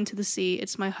 walking alone to the sea,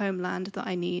 it's my homeland that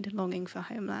I need, longing for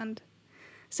homeland."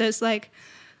 So it's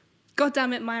God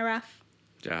damn it, Miraf.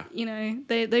 Yeah.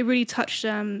 They really touched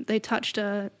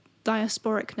a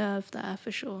diasporic nerve there,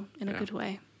 for sure, in a good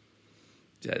way.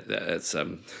 Yeah, it's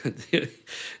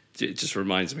it just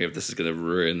reminds me of this is going to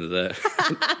ruin the.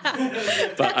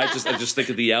 But I just think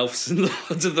of the elves in Lord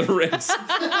of the Rings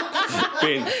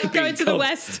going to the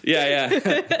west. Yeah.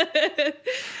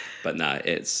 But no,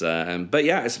 it's. But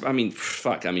yeah, it's. I mean,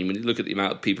 fuck. I mean, when you look at the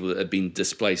amount of people that have been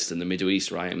displaced in the Middle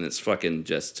East, right? I mean, it's fucking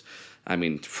just. I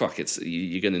mean, fuck. It's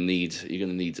you're gonna need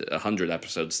 100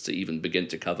 episodes to even begin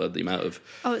to cover the amount of.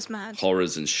 Oh, it's mad.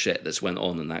 Horrors and shit that's went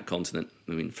on in that continent.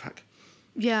 I mean, fuck.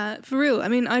 Yeah, for real. I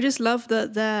mean, I just love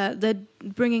that they're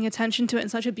bringing attention to it in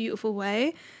such a beautiful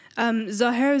way.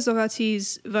 Zaher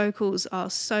Zorati's vocals are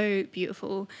so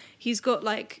beautiful. He's got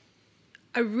like,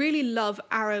 I really love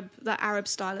that Arab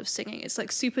style of singing. It's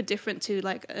like super different to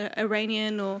like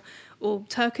Iranian or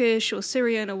Turkish or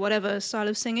Syrian or whatever style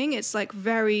of singing. It's like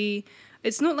very,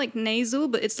 it's not like nasal,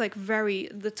 but it's like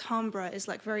the timbre is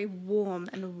like very warm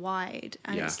and wide,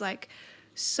 and it's like.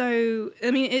 So, I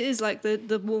mean, it is like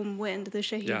the warm wind, the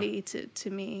shahili to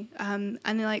me. And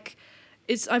like,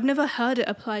 I've never heard it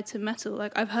applied to metal.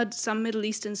 Like, I've heard some Middle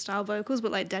Eastern style vocals,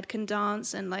 but like Dead Can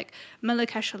Dance and like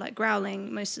Malakesh are like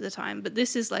growling most of the time. But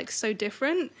this is like so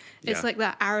different. It's like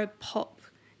that Arab pop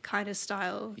kind of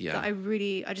style that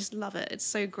I just love it. It's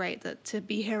so great that to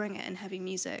be hearing it in heavy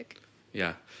music.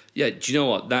 Yeah. Yeah. Do you know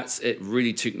what? It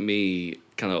really took me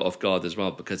kind of off guard as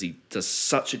well, because he does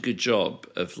such a good job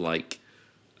of like,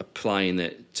 applying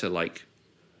it to like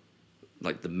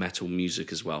the metal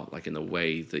music as well, like in a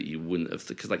way that you wouldn't have,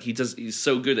 because like he's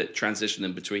so good at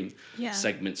transitioning between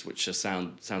segments which just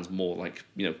sounds more like,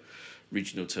 you know,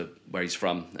 regional to where he's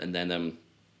from, and then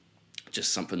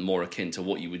just something more akin to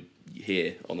what you would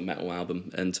hear on a metal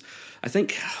album. And I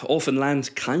think Orphan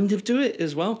Land kind of do it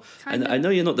as well. And I know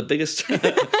you're not the biggest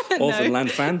Orphan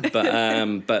Land fan,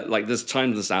 but like there's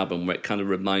times in this album where it kind of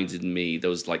reminded me, there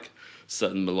was like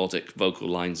certain melodic vocal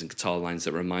lines and guitar lines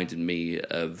that reminded me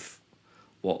of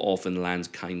what Orphan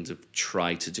Land kind of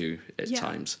try to do at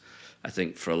times. I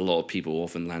think for a lot of people,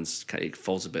 Orphan Land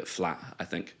falls a bit flat, I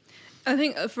think. I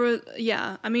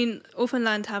mean, Orphan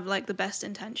Land have like the best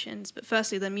intentions, but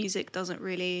firstly, their music doesn't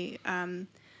really. I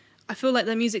feel like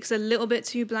their music's a little bit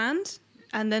too bland,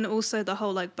 and then also the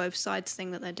whole like both sides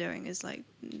thing that they're doing is like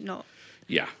not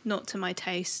to my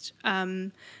taste.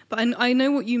 But I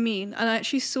know what you mean, and I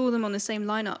actually saw them on the same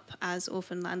lineup as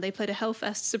Orphan Land. They played a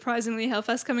Hellfest. Surprisingly,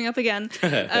 Hellfest coming up again.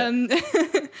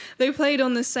 They played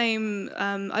on the same.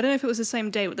 I don't know if it was the same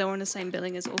day, but they were on the same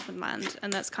billing as Orphan Land,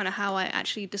 and that's kind of how I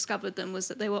actually discovered them. Was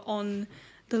that they were on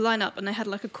the lineup and they had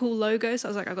like a cool logo. So I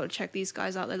was like, I've got to check these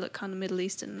guys out. They look kind of Middle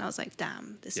Eastern, and I was like,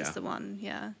 damn, this is the one.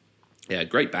 Yeah,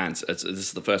 great bands. This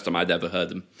is the first time I'd ever heard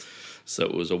them, so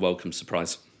it was a welcome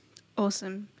surprise.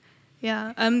 Awesome.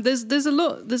 Yeah. There's a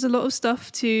lot of stuff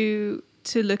to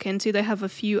look into. They have a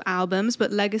few albums,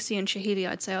 but Legacy and Shahili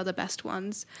I'd say are the best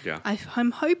ones. Yeah.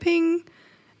 I'm hoping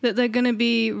that they're going to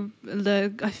be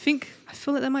I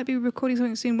feel like they might be recording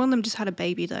something soon. One of them just had a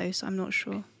baby though, so I'm not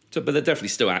sure. So, but they're definitely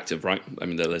still active, right? I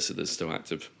mean, they're listed as still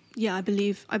active. Yeah, I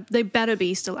believe they better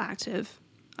be still active.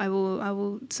 I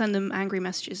will send them angry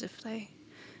messages if they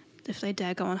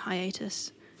dare go on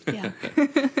hiatus. Yeah.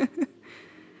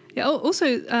 Yeah.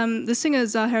 Also, the singer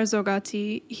Zaher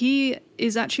Zorgati, he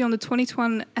is actually on the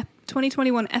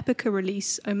 2021 Epica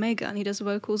release Omega, and he does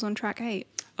vocals on track 8.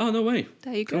 Oh, no way!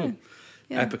 There you go. Cool.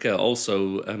 Yeah. Epica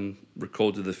also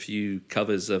recorded a few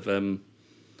covers of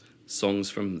songs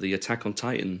from the Attack on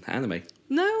Titan anime.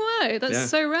 No way! That's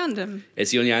so random.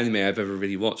 It's the only anime I've ever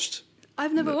really watched.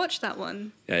 I've never watched that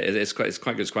one. Yeah, it's quite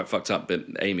good. It's quite fucked up. But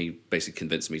Amy basically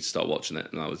convinced me to start watching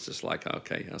it, and I was just like,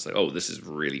 okay. And I was like, oh, this is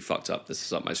really fucked up. This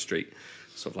is up my street.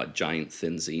 Sort of like giant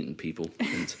thins eating people.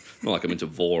 And not like I'm into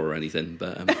vor or anything,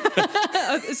 but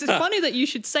it's funny that you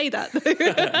should say that.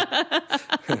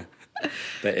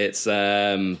 But it's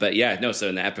but yeah, no. So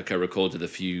in the Epica recorded a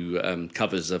few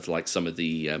covers of like some of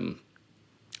the.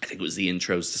 I think it was the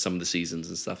intros to some of the seasons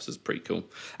and stuff, so it's pretty cool.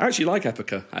 I actually like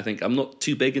Epica. I think I'm not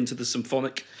too big into the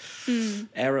symphonic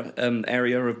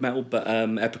area of metal, but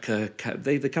Epica,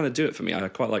 they kind of do it for me. I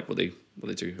quite like what they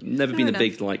do. I've never been a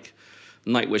big like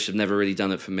Nightwish. Have never really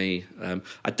done it for me.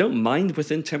 I don't mind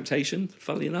Within Temptation,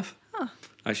 funnily enough. I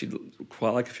actually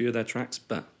quite like a few of their tracks,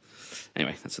 but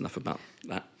anyway, that's enough about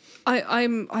that.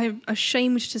 I'm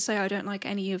ashamed to say I don't like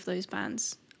any of those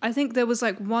bands. I think there was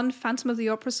like one Phantom of the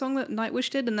Opera song that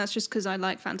Nightwish did, and that's just because I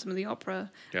like Phantom of the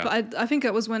Opera. Yeah. But I think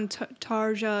it was when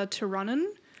Tarja Tiranen.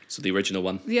 So the original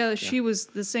one. Yeah, she was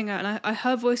the singer, and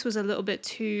her voice was a little bit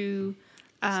too...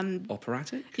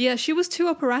 operatic? Yeah, she was too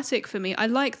operatic for me. I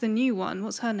like the new one.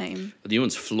 What's her name? The new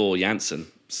one's Floor Jansen.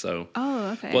 So. Oh,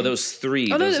 okay. Well, there was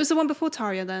 3. Oh, no, it was the one before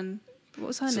Tarja then. What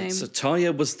was her name? So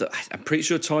Tarja was I'm pretty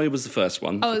sure Tarja was the first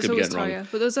one. Oh, it's always Tarja.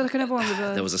 But there was like another one with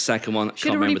There was a second one. She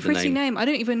had a really pretty name. I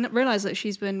didn't even realise that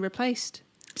she's been replaced.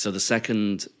 So the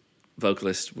second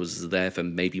vocalist was there for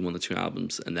maybe 1 or 2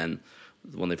 albums, and then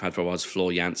the one they've had for a while is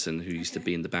Floor Jansen, who used to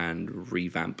be in the band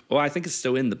Revamp. Well, I think it's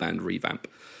still in the band Revamp,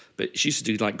 but she used to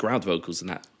do like ground vocals in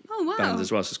that band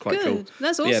as well, so it's quite cool.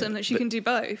 That's awesome that she can do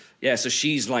both. Yeah, so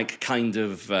she's like kind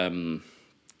of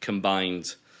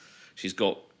combined. She's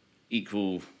got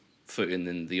equal footing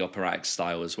in the operatic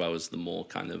style as well as the more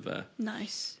kind of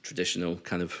nice traditional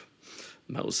kind of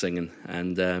metal singing.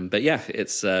 And but yeah,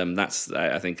 it's that's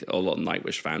I think a lot of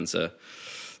Nightwish fans are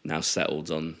now settled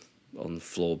on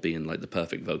Floor being like the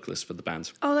perfect vocalist for the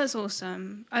band. Oh, that's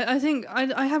awesome. I think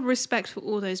I have respect for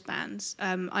all those bands.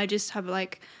 I just have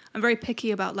like, I'm very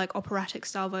picky about like operatic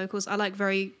style vocals. I like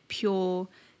very pure,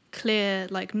 clear,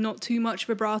 like not too much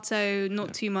vibrato,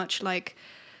 not too much like,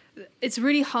 it's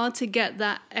really hard to get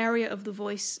that area of the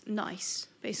voice nice.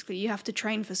 Basically, you have to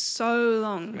train for so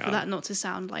long for that not to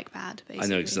sound like bad. Basically. I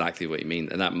know exactly what you mean.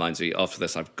 And that reminds me, after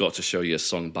this, I've got to show you a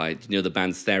song by, the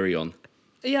band Therion?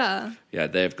 Yeah. Yeah,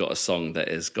 they've got a song that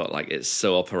has got like, it's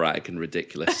so operatic and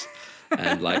ridiculous.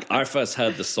 And like, I first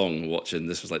heard the song watching,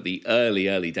 this was like the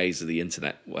early days of the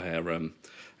internet where I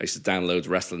used to download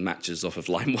wrestling matches off of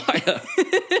LimeWire.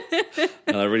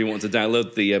 And I really wanted to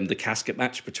download the casket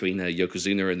match between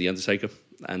Yokozuna and The Undertaker.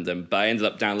 And but I ended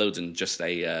up downloading just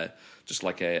a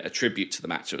tribute to the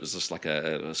match. It was just like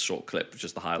a short clip,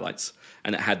 just the highlights.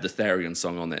 And it had the Therion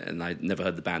song on it, and I'd never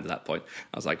heard the band at that point.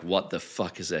 I was like, what the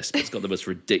fuck is this? But it's got the most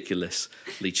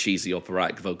ridiculously cheesy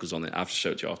operatic vocals on it. I have to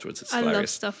show it to you afterwards. It's hilarious. I love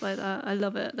stuff like that. I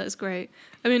love it. That's great.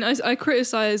 I mean, I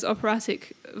criticize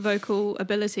operatic vocal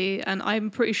ability, and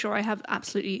I'm pretty sure I have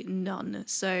absolutely none.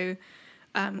 So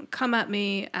come at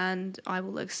me, and I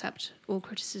will accept all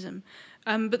criticism.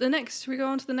 But we go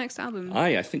on to the next album.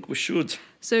 I think we should.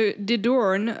 So, De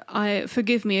Doorn,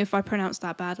 forgive me if I pronounced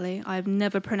that badly. I've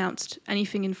never pronounced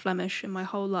anything in Flemish in my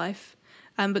whole life.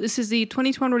 But this is the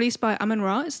 2021 release by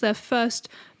Amun-Ra. It's their first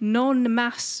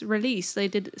non-mass release. They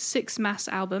did 6 mass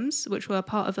albums, which were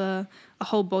part of a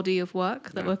whole body of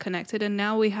work that were connected. And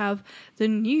now we have the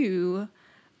new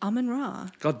Amun-Ra.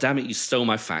 God damn it, you stole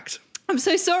my fact. I'm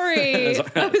so sorry. You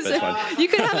could have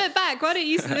it back. Why don't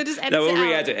you just edit it out? No, we'll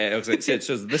re-edit it.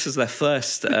 So this is their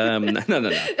first. No.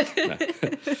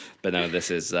 But no,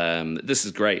 this is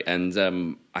great,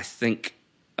 and I think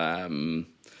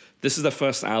this is their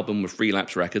first album with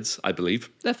Relapse Records, I believe.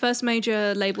 Their first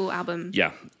major label album.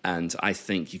 Yeah, and I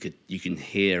think you can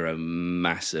hear a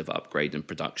massive upgrade in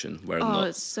production.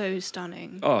 It's so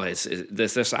stunning. Oh,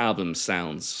 this album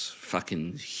sounds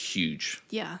fucking huge.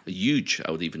 Yeah, huge.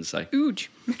 I would even say huge.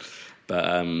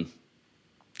 But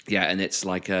yeah, and it's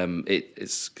like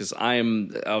it's because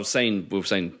we were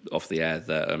saying off the air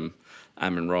that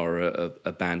Amun-Ra are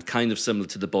a band kind of similar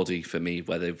to The Body for me,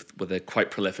 where they're quite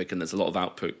prolific and there's a lot of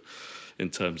output in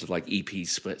terms of like EP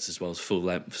splits as well as full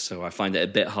length. So I find it a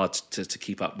bit hard to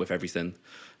keep up with everything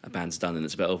a band's done, and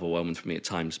it's a bit overwhelming for me at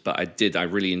times. But I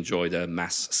really enjoyed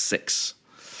Mass 6,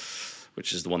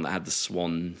 which is the one that had the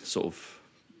swan sort of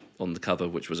on the cover,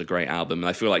 which was a great album. And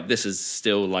I feel like this is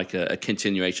still like a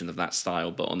continuation of that style,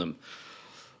 but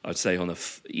I'd say on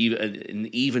an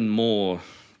even more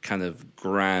kind of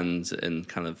grand and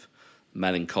kind of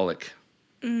melancholic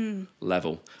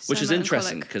level, which is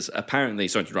interesting because apparently,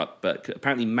 sorry to interrupt, but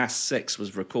apparently Mass 6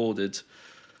 was recorded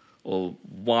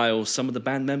while some of the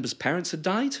band members' parents had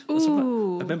died. I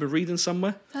remember reading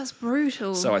somewhere. That's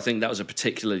brutal. So I think that was a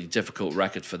particularly difficult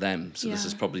record for them. So this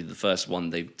is probably the first one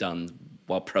they've done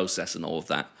while processing all of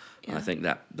that. Yeah. And I think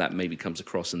that maybe comes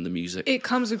across in the music. It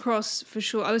comes across for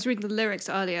sure. I was reading the lyrics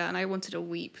earlier and I wanted to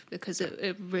weep because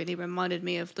it really reminded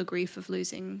me of the grief of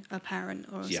losing a parent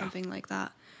or something like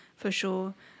that, for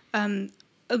sure. I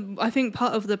think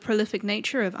part of the prolific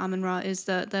nature of Amun-Ra is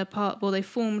that they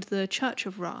formed the Church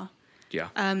of Ra. Yeah.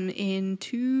 In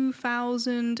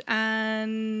 2000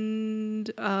 and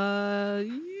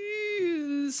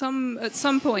at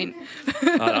some point.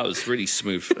 That was really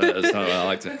smooth. I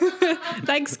liked it.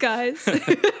 Thanks, guys.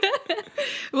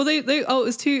 Well, it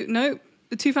was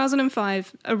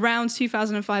 2005, around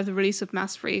 2005, the release of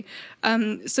Mass Free.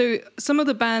 So some of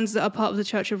the bands that are part of the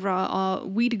Church of Ra are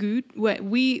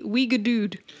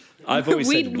Weegadood. I've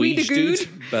always said Weegadood,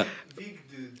 but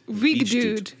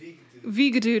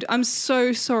Weegadood. I'm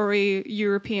so sorry,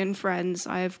 European friends.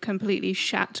 I have completely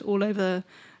shat all over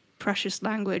precious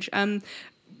language.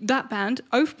 That band,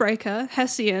 Oathbreaker,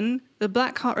 Hessian, the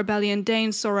Black Heart Rebellion,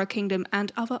 Dane, Sora Kingdom,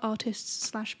 and other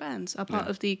artists / bands are part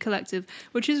of the collective,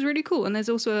 which is really cool. And there's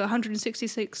also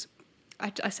 166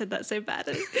 I said that so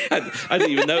badly. I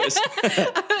didn't even notice.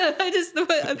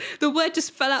 The word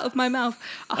just fell out of my mouth.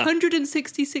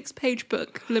 166-page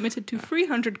book, limited to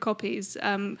 300 copies,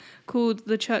 called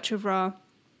The Church of Ra,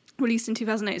 released in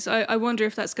 2008. So I wonder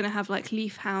if that's going to have like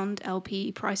Leafhound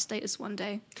LP price status one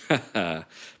day.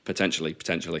 Potentially.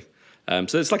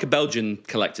 So it's like a Belgian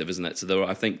collective, isn't it? So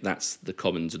I think that's the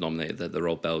common denominator, that they're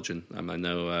all Belgian. I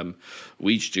know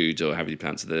Weegedude, or however you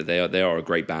pronounce it, they are a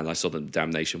great band. I saw them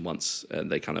Damnation once,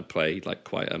 and they kind of play like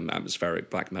quite atmospheric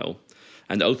black metal.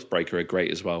 And Oathbreaker are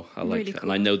great as well. I like really cool.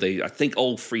 And I know I think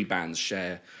all three bands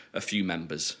share a few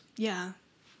members. Yeah.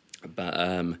 But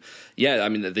I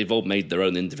mean, they've all made their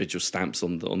own individual stamps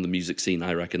on the music scene,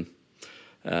 I reckon.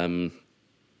 And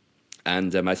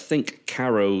I think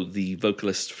Caro, the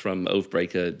vocalist from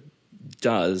Oathbreaker,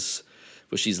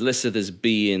 she's listed as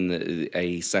being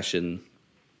a session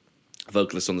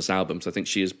vocalist on this album. So I think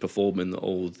she is performing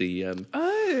all the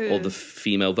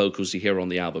female vocals you hear on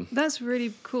the album. That's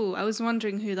really cool. I was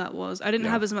wondering who that was. I didn't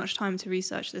have as much time to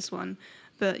research this one.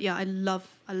 But yeah, I love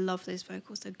those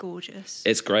vocals. They're gorgeous.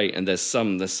 It's great. And there's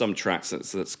some tracks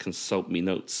that's Consult Me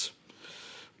Notes,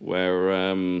 where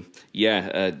we're not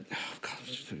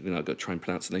going to try and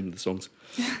pronounce the name of the songs.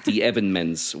 The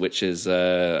Evenmens, which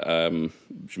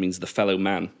means the fellow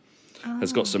man,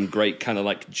 has got some great kind of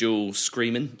like dual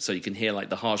screaming, so you can hear like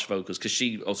the harsh vocals, because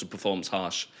she also performs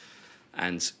harsh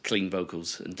and clean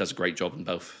vocals and does a great job in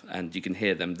both, and you can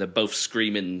hear them. They're both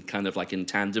screaming kind of like in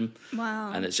tandem.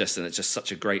 Wow. And it's just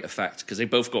such a great effect, because they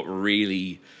both got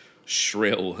really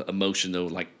shrill, emotional,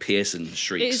 like piercing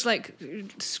shrieks. It is like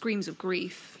screams of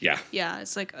grief. Yeah,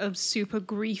 it's like a super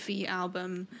griefy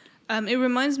album. It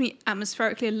reminds me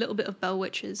atmospherically a little bit of Bell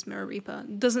Witch's Mirror Reaper.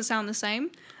 It doesn't sound the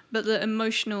same, but the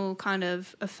emotional kind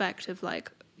of effect of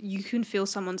like you can feel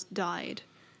someone's died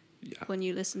when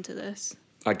you listen to this.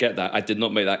 I get that. I did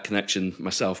not make that connection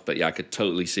myself, but yeah, I could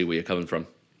totally see where you're coming from.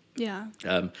 Yeah.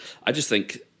 I just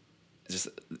think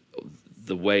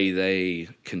the way they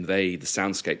convey the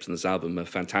soundscapes in this album are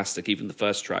fantastic. Even the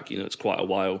first track, it's quite a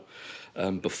while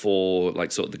before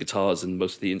like sort of the guitars and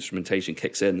most of the instrumentation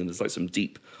kicks in, and there's like some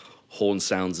deep horn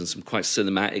sounds and some quite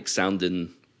cinematic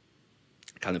sounding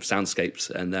kind of soundscapes,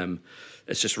 and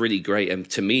it's just really great. And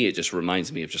to me, it just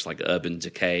reminds me of just like Urban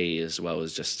Decay, as well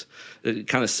as just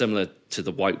kind of similar to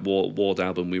the White Ward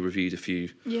album we reviewed a few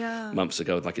months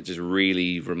ago. Like, it just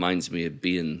really reminds me of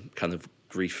being kind of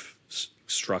grief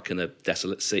struck in a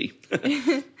desolate sea.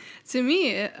 To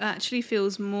me, it actually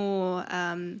feels more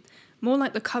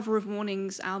like the cover of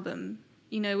Warning's album.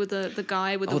 With the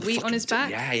guy with the wheat on his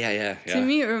back. Yeah. To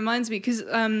me, it reminds me because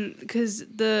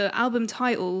the album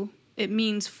title, it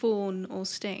means fawn or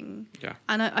sting. Yeah.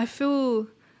 And I feel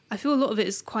a lot of it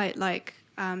is quite like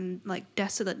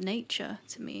desolate nature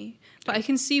to me. But I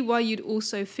can see why you'd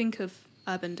also think of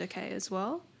Urban Decay as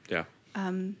well. Yeah.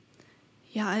 I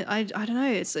don't know.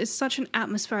 It's such an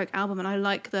atmospheric album, and I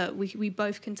like that we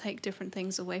both can take different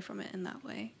things away from it in that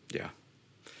way. Yeah.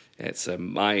 It's the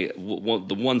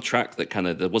one track that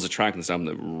there was a track in this album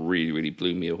that really, really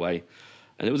blew me away.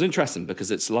 And it was interesting because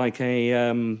it's like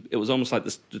it was almost like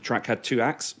the track had two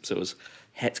acts. So it was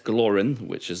Het Gloren,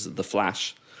 which is the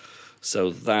Flash.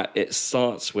 So that it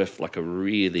starts with like a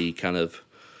really kind of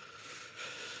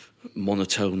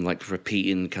monotone, like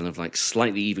repeating, kind of like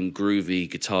slightly even groovy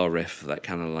guitar riff that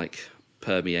kind of like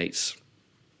permeates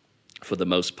for the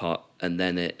most part. And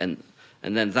then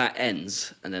that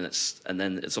ends, and then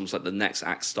it's almost like the next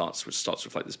act starts, which starts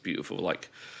with like this beautiful like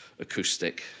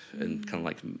acoustic and kind of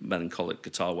like melancholic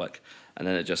guitar work, and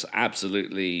then it just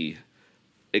absolutely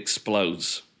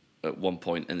explodes at one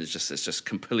point, and it's just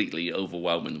completely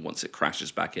overwhelming once it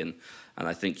crashes back in. And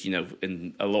I think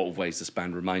in a lot of ways this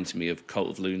band reminds me of Cult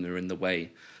of Luna in the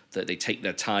way that they take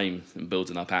their time in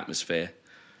building up atmosphere,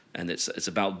 and it's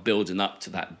about building up to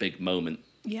that big moment.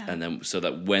 Yeah. And then so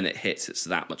that when it hits, it's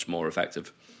that much more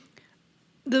effective.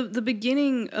 The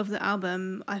beginning of the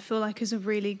album, I feel like, is a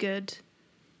really good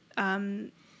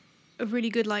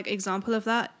like example of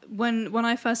that. When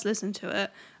I first listened to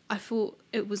it, I thought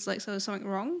it was like there was something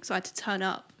wrong, so I had to turn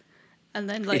up, and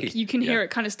then like you can hear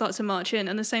it kind of start to march in,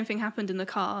 and the same thing happened in the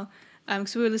car.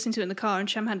 Because we were listening to it in the car, and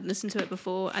Shem hadn't listened to it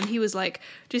before, and he was like,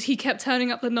 he kept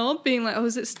turning up the knob, being like,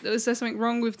 is there something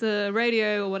wrong with the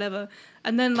radio or whatever?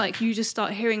 And then like you just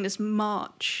start hearing this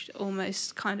march,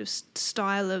 almost kind of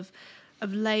style of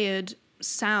layered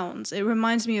sounds. It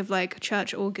reminds me of like a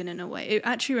church organ in a way. It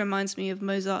actually reminds me of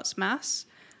Mozart's Mass.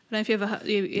 I don't know if you ever heard,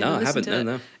 No, I haven't. To it.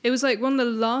 No. It was like one of the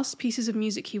last pieces of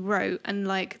music he wrote, and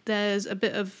like there's a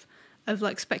bit of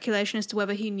like speculation as to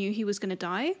whether he knew he was going to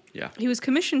die. Yeah. He was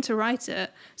commissioned to write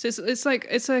it, so it's like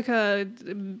a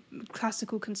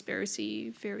classical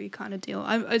conspiracy theory kind of deal.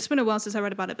 It's been a while since I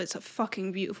read about it, but it's a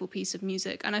fucking beautiful piece of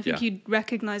music, and I think you'd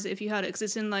recognize it if you heard it because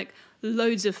it's in like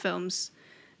loads of films.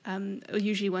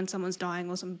 Usually when someone's dying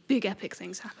or some big epic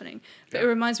thing's happening. But it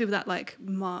reminds me of that like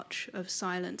march of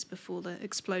silence before the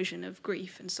explosion of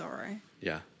grief and sorrow.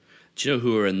 Yeah. Do you know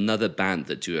who are another band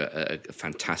that do a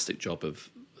fantastic job of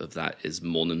that is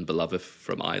Morning Beloved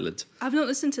from Ireland? I've not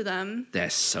listened to them. They're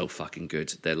so fucking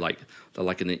good. They're like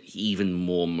an even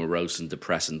more morose and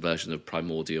depressing version of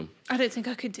Primordial. I don't think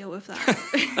I could deal with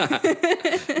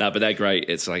that. No, but they're great.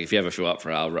 It's like, if you ever feel up for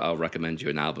it, I'll recommend you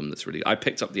an album that's really... I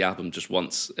picked up the album just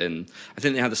once, and I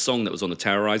think they had a song that was on the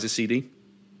Terrorizer CD,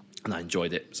 and I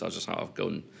enjoyed it. So I was just like, I'll go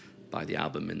and buy the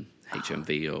album in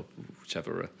HMV or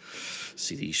whichever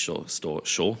CD store store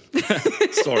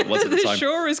it was at the time. The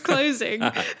shore is closing.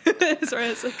 Sorry,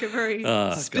 it's like a very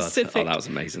specific... God. Oh, that was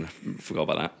amazing. I forgot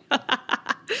about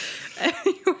that.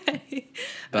 Anyway.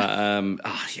 But, and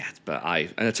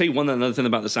I'll tell you another thing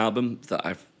about this album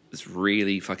that it's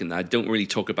really fucking... I don't really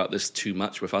talk about this too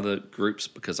much with other groups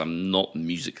because I'm not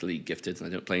musically gifted and I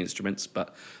don't play instruments,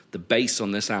 but the bass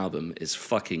on this album is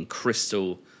fucking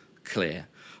crystal clear.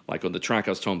 Like on the track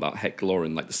I was talking about, Het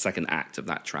Gloren, like the second act of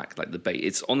that track, like the bass,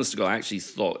 it's honest to God, I actually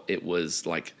thought it was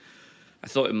like, I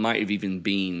thought it might have even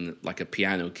been like a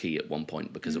piano key at one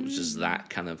point because it was just that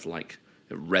kind of like,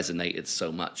 it resonated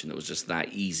so much and it was just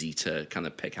that easy to kind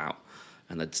of pick out.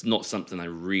 And it's not something I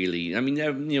really, I mean,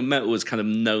 you know, metal was kind of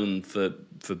known for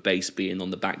bass being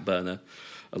on the back burner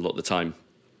a lot of the time.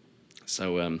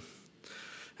 So,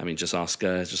 I mean, just ask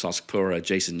poor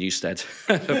Jason Newsted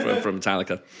from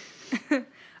Metallica.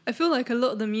 I feel like a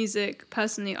lot of the music,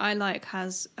 personally, I like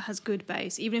has good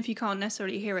bass. Even if you can't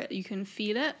necessarily hear it, you can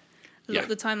feel it. A lot of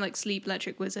the time, like Sleep,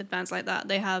 Electric Wizard, bands like that,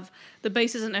 they have... The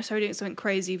bass isn't necessarily doing something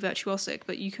crazy, virtuosic,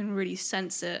 but you can really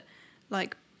sense it,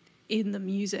 like, in the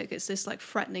music. It's this, like,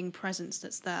 threatening presence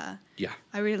that's there. Yeah.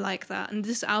 I really like that. And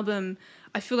this album,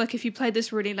 I feel like if you played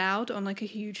this really loud on, like, a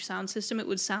huge sound system, it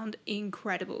would sound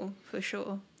incredible, for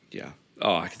sure. Yeah.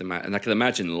 Oh, I can imagine. And I can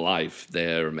imagine live.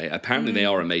 They're amazing. Apparently, they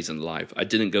are amazing live. I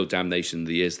didn't go Damnation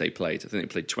the years they played. I think they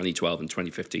played 2012 and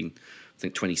 2015. I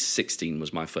think 2016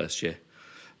 was my first year.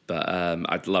 But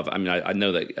I'd love... I mean, I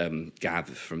know that Gav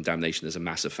from Damnation is a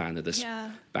massive fan of this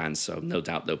band, so no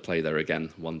doubt they'll play there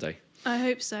again one day. I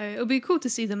hope so. It'll be cool to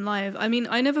see them live. I mean,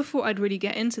 I never thought I'd really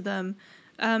get into them.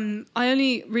 I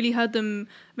only really heard them...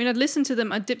 I mean, I'd listened to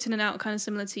them. I dipped in and out, kind of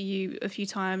similar to you, a few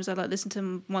times. I'd like listen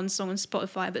to one song on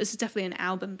Spotify, but this is definitely an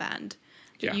album band.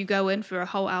 Yeah. You go in for a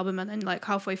whole album, and then like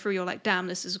halfway through, you're like, "Damn,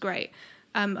 this is great."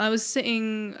 I was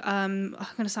sitting... I'm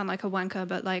going to sound like a wanker,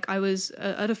 but like I was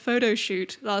at a photo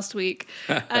shoot last week,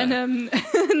 and and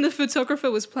the photographer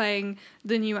was playing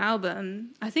the new album.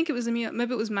 I think it was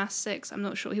maybe it was Mass 6. I'm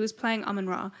not sure. He was playing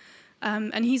Amun-Ra.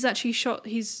 And he's actually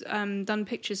he's done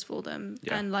pictures for them.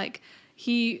 Yeah. And like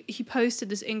he posted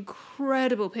this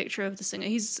incredible picture of the singer.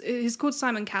 He's called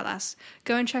Simon Callas.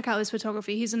 Go and check out his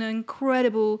photography. He's an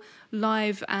incredible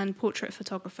live and portrait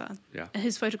photographer. Yeah. And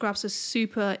his photographs are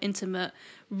super intimate,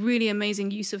 really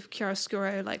amazing use of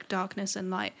chiaroscuro, like darkness and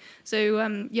light. So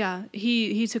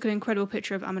he took an incredible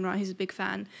picture of Amun-Ra. He's a big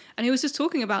fan. And he was just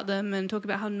talking about them and talking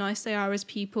about how nice they are as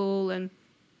people and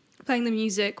playing the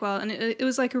music well, and it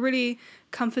was like a really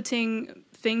comforting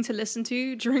thing to listen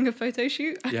to during a photo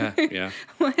shoot. Yeah.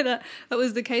 Why that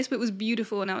was the case, but it was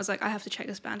beautiful, and I was like, I have to check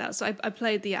this band out. So I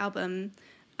played the album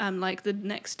like the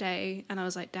next day, and I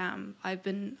was like, damn, I've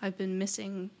been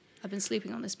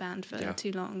sleeping on this band for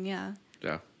too long. Yeah.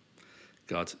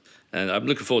 God. And I'm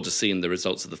looking forward to seeing the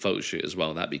results of the photo shoot as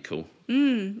well. That'd be cool.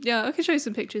 Yeah, I can show you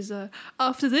some pictures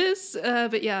after this.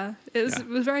 But yeah, it was a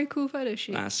very cool photo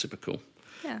shoot. That's super cool.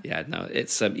 Yeah, no,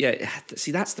 it's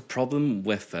see, that's the problem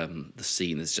with the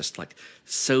scene. Is just like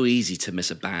so easy to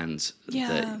miss a band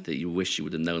that you wish you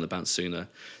would have known about sooner.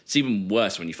 It's even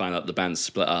worse when you find out the band's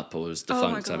split up or was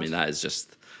defunct. I mean, that's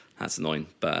annoying.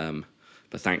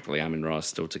 But thankfully, Amun-Ra is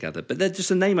still together. But they're just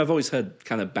a name I've always heard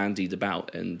kind of bandied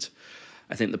about, and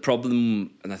I think the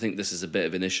problem, and I think this is a bit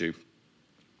of an issue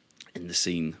in the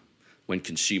scene when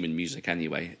consuming music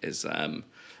anyway, is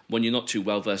when you're not too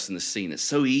well versed in the scene, it's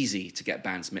so easy to get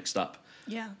bands mixed up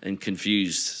and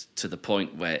confused to the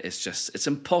point where it's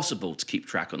impossible to keep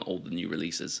track on all the new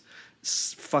releases.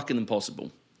 It's fucking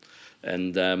impossible.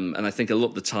 And I think a lot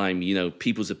of the time, you know,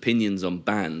 people's opinions on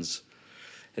bands,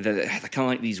 they're kind of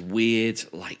like these weird,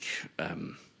 like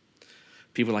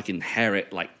people like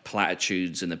inherit like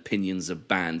platitudes and opinions of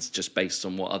bands just based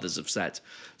on what others have said.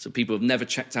 So people have never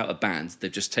checked out a band.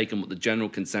 They've just taken what the general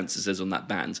consensus is on that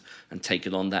band and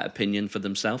taken on that opinion for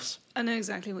themselves. I know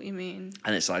exactly what you mean.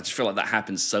 And it's like, I just feel like that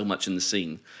happens so much in the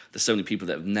scene. There's so many people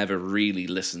that have never really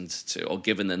listened to or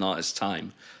given an artist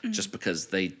time just because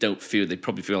they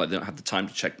probably feel like they don't have the time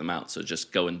to check them out. So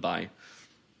just go and buy.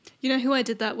 You know who I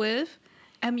did that with?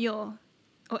 Emure.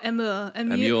 Or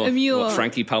Emure. What,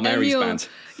 Frankie Palmieri's band.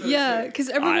 Yeah, because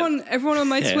everyone on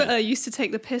my Twitter used to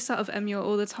take the piss out of Emure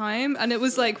all the time. And it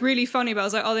was like really funny, but I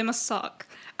was like, oh, they must suck.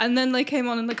 And then they came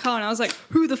on in the car and I was like,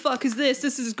 who the fuck is this?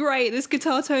 This is great. This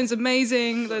guitar tone's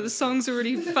amazing. Like, the songs are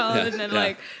really fun. And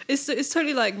like, it's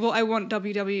totally like what I want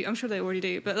WWE. I'm sure they already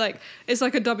do, but like, it's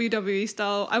like a WWE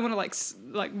style. I want to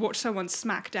like watch someone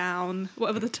smack down,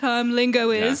 whatever the term lingo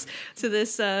is, to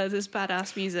this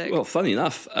badass music. Well, funny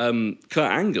enough,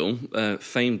 Kurt Angle,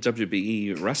 famed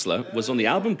WWE wrestler, was on the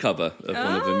album cover of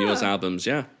one of Emure's albums,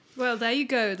 Well, there you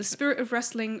go. The spirit of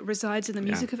wrestling resides in the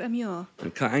music of Emure.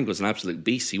 And Kurt Angle's an absolute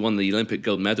beast. He won the Olympic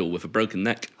gold medal with a broken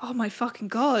neck. Oh, my fucking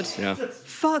God. Yeah.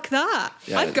 Fuck that.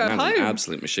 I'd go home. An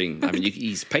absolute machine. I mean,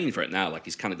 he's paying for it now. Like,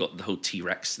 he's kind of got the whole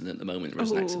T-Rex in at the moment, where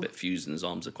his neck's a bit fused and his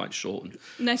arms are quite short. And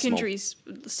neck small. Injuries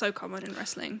so common in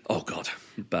wrestling. Oh, God.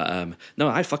 But, no,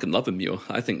 I fucking love Emure.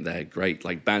 I think they're great.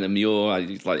 Like, band Emure,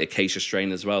 I like Acacia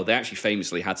Strain as well. They actually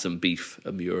famously had some beef,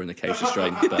 Emure and Acacia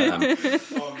Strain.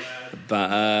 But,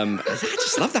 I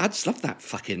just love that. I just love that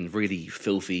fucking really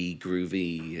filthy,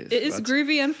 groovy. It is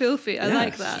groovy and filthy. I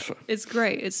like that. It's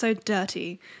great. It's so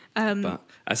dirty. But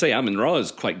I say Amon Ra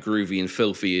is quite groovy and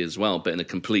filthy as well, but in a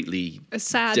completely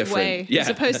sad different way, as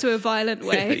opposed to a violent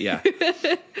way. Yeah.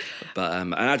 But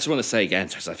and I just want to say again,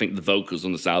 I think the vocals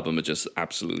on this album are just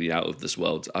absolutely out of this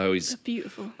world. They're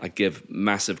beautiful. I give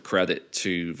massive credit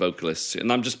to vocalists,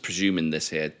 and I'm just presuming this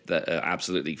here, that are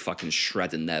absolutely fucking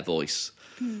shredding their voice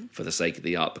for the sake of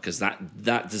the art, because that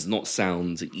does not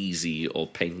sound easy or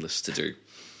painless to do.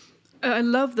 I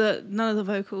love that none of the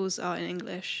vocals are in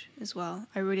English as well.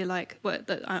 I really like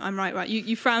that. I'm right.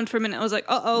 You frowned for a minute. I was like,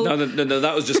 uh-oh. No.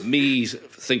 That was just me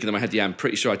thinking in my head, I'm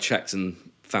pretty sure I checked and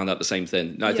found out the same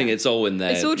thing. No, I think it's all in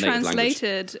there. It's all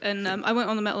translated. And I went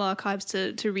on the Metal Archives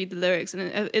to read the lyrics,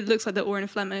 and it looks like they're all in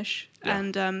Flemish. Yeah.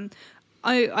 And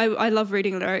I love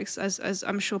reading lyrics, as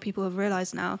I'm sure people have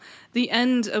realised now. The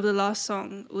end of the last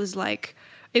song was like...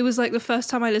 It was like the first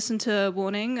time I listened to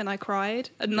Warning and I cried.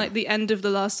 And like the end of the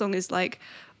last song is like,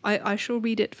 I shall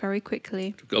read it very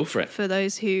quickly. Go for it. For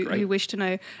those who wish to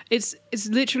know. It's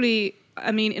literally,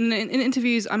 I mean, in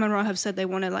interviews, Amon Ra have said they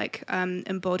want to like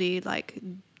embody like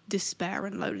despair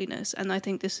and loneliness. And I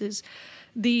think this is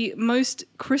the most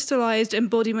crystallized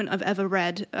embodiment I've ever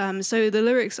read. So the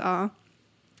lyrics are...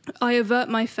 I avert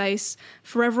my face,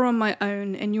 forever on my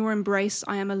own. In your embrace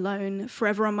I am alone,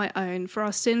 forever on my own. For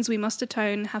our sins we must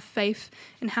atone. Have faith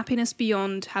in happiness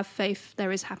beyond. Have faith,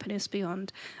 there is happiness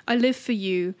beyond. I live for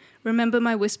you. Remember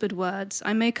my whispered words.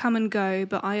 I may come and go,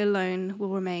 but I alone will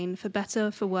remain. For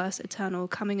better, for worse, eternal,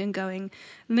 coming and going.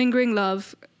 Lingering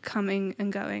love, coming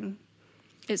and going.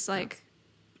 It's like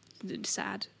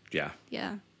sad. Yeah.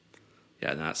 Yeah.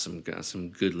 Yeah, that's some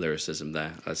good lyricism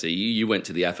there. I see you went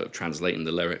to the effort of translating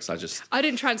the lyrics. I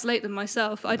didn't translate them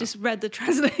myself. I just read the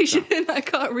translation. I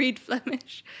can't read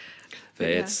Flemish. But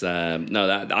it's I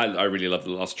really love the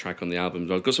last track on the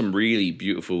album. I've got some really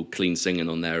beautiful, clean singing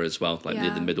on there as well, like near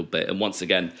the middle bit. And once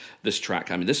again, this track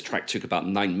took about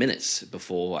 9 minutes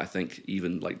before I think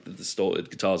even like the distorted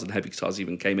guitars and heavy guitars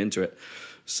even came into it.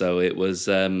 So it was.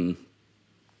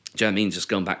 Do you know what I mean? Just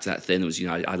going back to that thing, it was,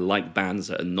 I like bands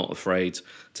that are not afraid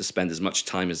to spend as much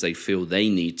time as they feel they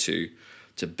need to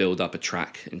build up a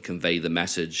track and convey the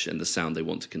message and the sound they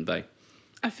want to convey.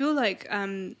 I feel like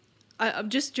I'm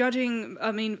just judging.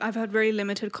 I mean, I've had very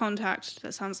limited contact.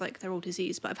 That sounds like they're all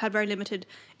diseased, but I've had very limited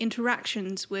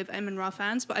interactions with Amon Ra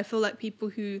fans. But I feel like people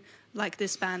who like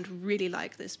this band really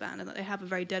like this band, and that they have a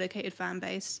very dedicated fan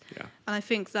base. Yeah. And I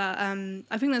think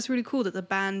that's really cool that the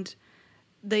band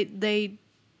they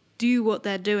do what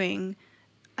they're doing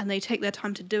and they take their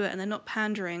time to do it and they're not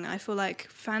pandering. I feel like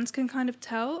fans can kind of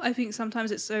tell. I think sometimes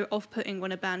it's so off-putting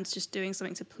when a band's just doing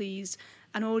something to please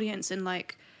an audience in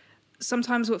like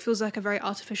sometimes what feels like a very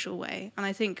artificial way, and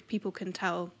I think people can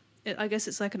tell. I guess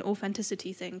it's like an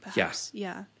authenticity thing perhaps.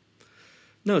 Yeah.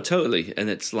 No, totally.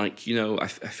 And it's like, I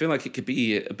feel like it could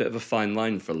be a bit of a fine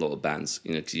line for a lot of bands,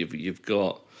 because you've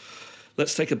got...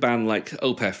 Let's take a band like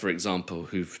Opeth, for example,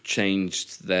 who've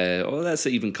changed or let's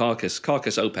say even Carcass,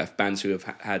 Opeth, bands who have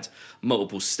had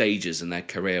multiple stages in their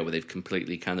career where they've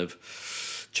completely kind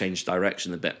of changed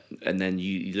direction a bit. And then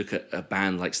you look at a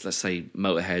band like, let's say,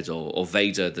 Motorhead or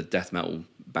Vader, the death metal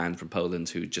band from Poland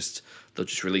who they'll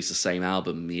just release the same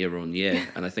album year on year.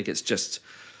 And I think it's just,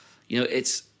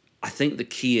 I think the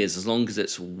key is, as long as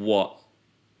it's what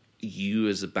you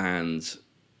as a band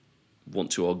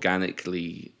want to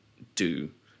organically do,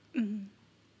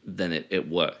 then it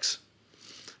works.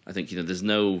 I think, there's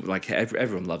no, like,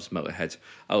 everyone loves Motorhead.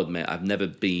 I'll admit, I've never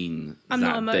been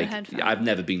not a big. Motorhead fan. Yeah, I've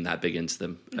never been that big into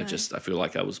them. No. I feel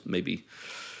like I was maybe,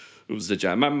 it was the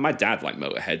jam. My dad liked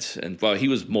Motorhead, and, well, he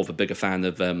was more of a bigger fan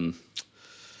of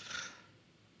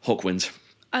Hawkwind.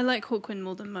 I like Hawkwind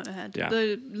more than Motorhead. Yeah.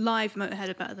 The live Motorhead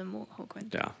are better than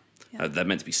Hawkwind. Yeah. Yeah. They're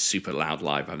meant to be super loud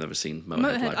live. I've never seen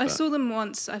Motorhead live. I saw them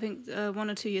once, I think 1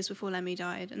 or 2 years before Lemmy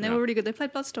died, and they Yeah. were really good. They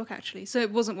played Bloodstock, actually, so it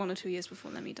wasn't 1 or 2 years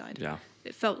before Lemmy died. Yeah.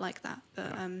 It felt like that,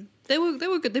 but they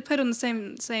were good. They played on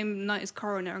the same night as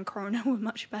Coroner, and Coroner were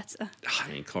much better. I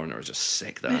mean, Coroner is just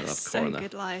sick, though. I love So Coroner.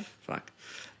 good live. Fuck.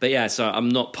 But yeah, so I'm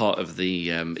not part of the...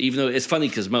 even though it's funny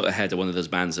because Motorhead are one of those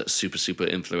bands that's super, super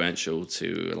influential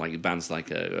to like bands like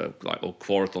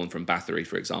Quorthon from Bathory,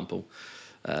 for example,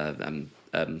 and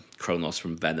Kronos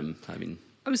from Venom. I mean...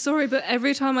 I'm sorry, but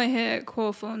every time I hear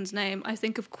Quorthon's name, I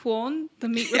think of Quorn, the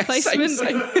meat Yeah, replacement.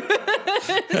 same.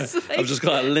 It's like- I've just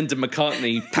got a Linda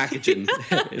McCartney packaging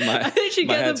in my I literally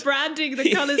my get head. the branding,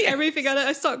 the colours, Yeah. everything.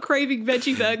 I start craving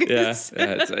veggie burgers.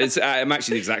 Yeah. I'm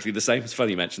actually exactly the same. It's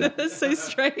funny you mention it. That's so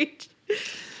strange.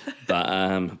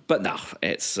 But no,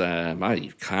 it's I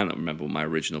cannot remember what my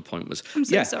original point was. I'm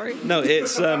so sorry. No,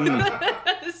 it's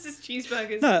This is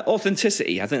cheeseburgers. no,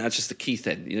 authenticity. I think that's just the key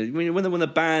thing. When a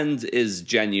band is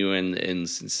genuine and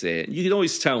sincere, you can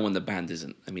always tell when the band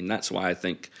isn't. I mean, that's why I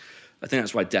think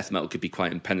that's why death metal could be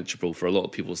quite impenetrable for a lot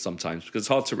of people sometimes, because it's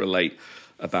hard to relate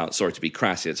about. Sorry to be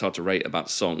crass here, it's hard to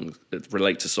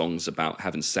relate to songs about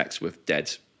having sex with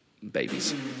dead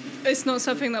babies. It's not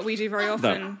something that we do very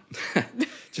often. No.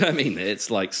 Do you know what I mean?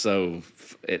 It's like so.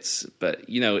 But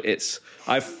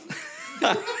I've.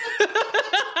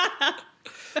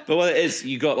 But what it is,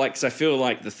 you got like, because I feel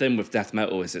like the thing with death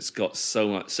metal is it's got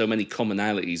so many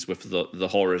commonalities with the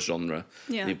horror genre.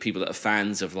 Yeah. You know, people that are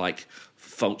fans of like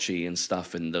Fulci and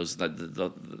stuff, and those like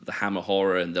the Hammer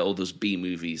horror and all those B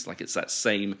movies. Like it's that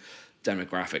same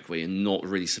demographic where you're not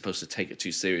really supposed to take it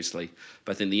too seriously.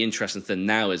 But I think the interesting thing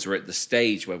now is we're at the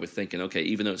stage where we're thinking, okay,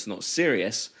 even though it's not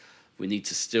serious, we need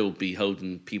to still be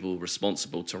holding people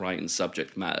responsible to writing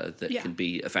subject matter that Yeah. can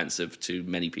be offensive to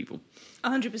many people.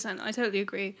 100%. I totally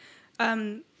agree.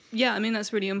 Yeah, I mean,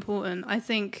 that's really important. I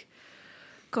think,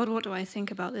 God, what do I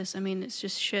think about this? I mean, it's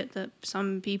just shit that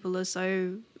some people are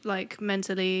so, like,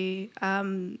 mentally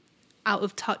out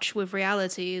of touch with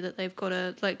reality that they've got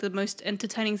to, like, the most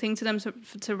entertaining thing to them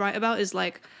to write about is,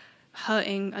 like,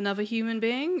 hurting another human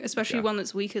being, especially Yeah. one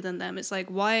that's weaker than them. It's like,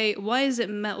 why is it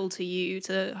metal to you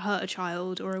to hurt a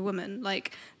child or a woman?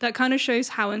 Like, that kind of shows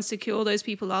how insecure those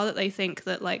people are, that they think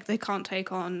that, like, they can't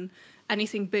take on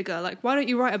anything bigger. Like, why don't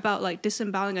you write about, like,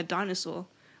 disemboweling a dinosaur?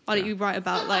 Why don't you write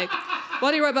about, like, why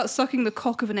do you write about sucking the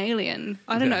cock of an alien?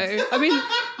 I don't know. I mean,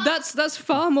 that's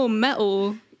far more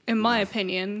metal, in my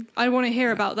opinion. I want to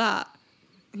hear about that.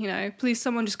 You know, please,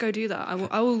 someone just go do that.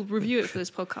 I will review it for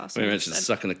this podcast. When you mentioned 100%.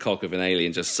 sucking the cock of an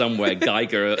alien, just somewhere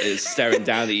Geiger is staring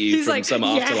down at you He's from like, some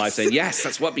 "Yes." afterlife saying, yes,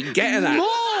 that's what we're getting at.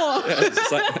 More!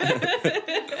 It's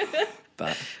like-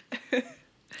 but,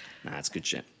 nah, it's good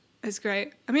shit. It's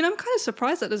great. I mean, I'm kind of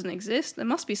surprised that doesn't exist. There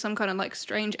must be some kind of, like,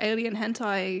 strange alien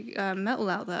hentai metal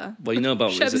out there. Well, you know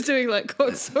about... Sheb's doing, like,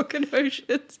 Codswallop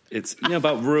Oceans. It's, you know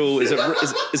about rule... Is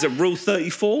it Rule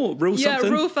 34? Rule Yeah,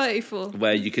 something? Rule 34.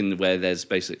 Where there's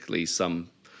basically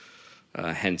some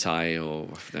hentai, or I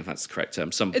don't know if that's the correct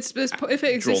term, some If it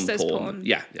exists, drawn there's porn. porn.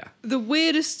 Yeah. The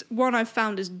weirdest one I've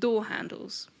found is door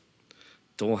handles.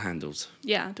 Door handles.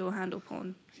 Yeah, door handle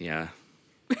porn. Yeah.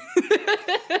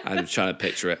 I'm trying to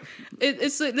picture it.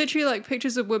 It's literally like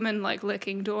pictures of women like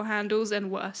licking door handles and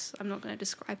worse. I'm not going to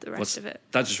describe the rest of it.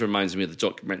 That just reminds me of the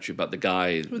documentary about the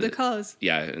guy... With the cars.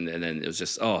 Yeah, and then it was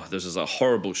just, there's just a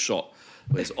horrible shot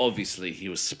where it's obviously he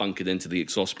was spunking into the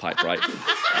exhaust pipe, right?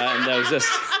 And there was just...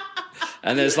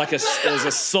 And there's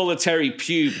a solitary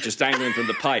pube just dangling from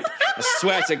the pipe. I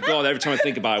swear to God, every time I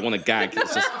think about it, I want to gag.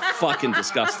 It's just fucking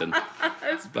disgusting.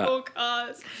 It's But- poor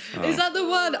cars. Is that the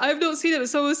one? I've not seen it, but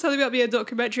someone was telling me about me a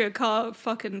documentary, a car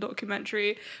fucking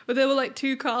documentary, where there were like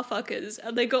two car fuckers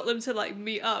and they got them to like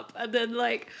meet up. And then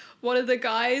like one of the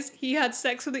guys, he had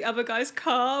sex with the other guy's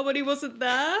car when he wasn't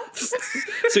there.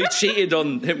 So he cheated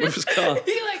on him with his car.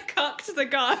 He like cucked the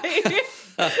guy.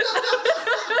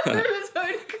 With his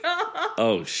own car.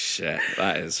 Oh, shit.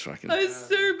 That is fucking... It's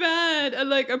so bad. And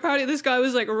like apparently this guy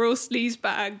was like a real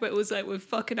sleazebag, but was like with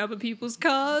fucking other people's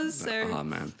cars. So Oh,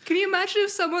 man. can you imagine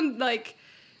if someone like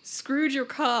screwed your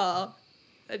car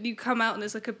and you come out and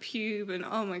there's like a pube, and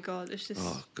oh my god, it's just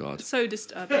so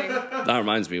disturbing. That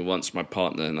reminds me, once my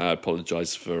partner, and I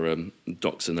apologise for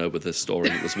doxing over this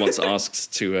story, was once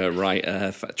asked to write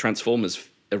Transformers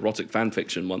erotic fan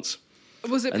fiction once.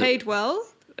 Was it paid well?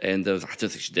 And I don't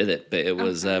think she did it, but it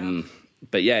was.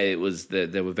 But yeah, it was.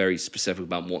 They were very specific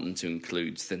about wanting to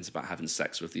include things about having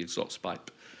sex with the exhaust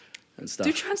pipe and stuff.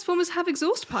 Do Transformers have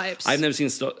exhaust pipes? I've never seen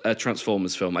a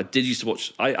Transformers film. I did used to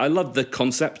watch. I loved the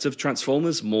concept of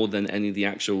Transformers more than any of the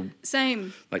actual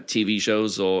like TV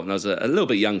shows. And I was a little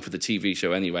bit young for the TV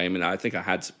show anyway. I mean, I think I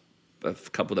had a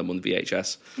couple of them on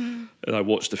VHS, and I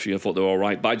watched a few. I thought they were all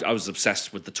right, but I was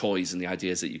obsessed with the toys and the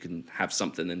ideas that you can have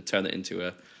something and turn it into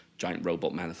a giant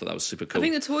robot man. I thought that was super cool. I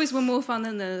think the toys were more fun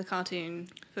than the cartoon,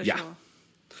 for sure.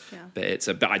 Yeah.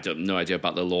 But I have no idea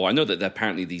about the lore. I know that they're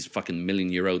apparently these fucking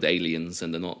million-year-old aliens,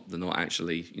 and they're not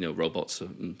actually robots or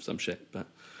some shit. But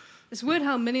it's weird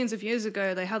how millions of years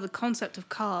ago they had the concept of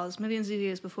cars, millions of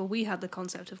years before we had the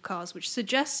concept of cars, which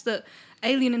suggests that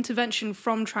alien intervention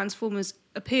from Transformers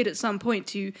appeared at some point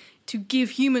to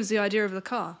give humans the idea of the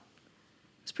car.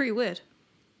 It's pretty weird.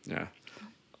 Yeah.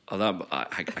 Although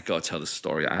I got to tell the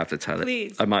story. I have to tell it.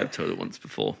 Please. I might have told it once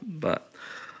before, but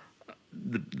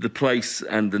the place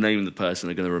and the name of the person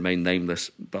are going to remain nameless.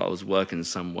 But I was working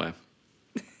somewhere,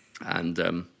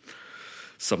 and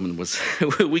someone was.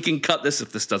 We can cut this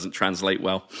if this doesn't translate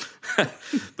well.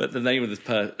 But the name of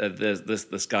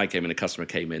this guy came in. A customer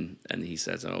came in, and he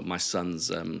said, "Oh, my son's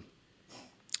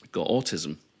got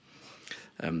autism."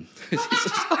 Oh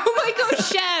my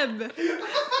gosh, Sheb!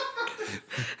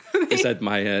 He said,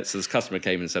 so this customer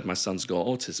came and said, my son's got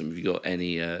autism. Have you got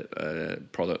any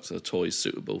products or toys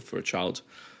suitable for a child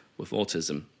with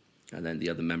autism? And then the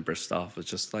other member of staff was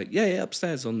just like, yeah,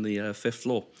 upstairs on the 5th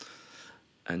floor.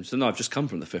 And so, no, I've just come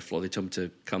from the 5th floor. They told me to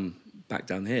come back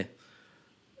down here.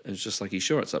 And it's just like, you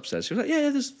sure it's upstairs? She was like, yeah,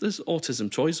 there's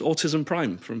autism toys. Autism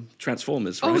Prime from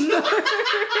Transformers, right? Oh, no.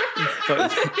 No,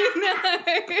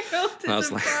 Autism I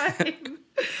was like... Prime.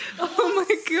 Oh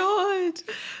my god,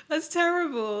 that's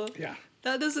terrible. Yeah,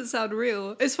 that doesn't sound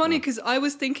real. It's funny because I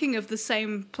was thinking of the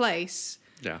same place.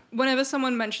 Yeah. Whenever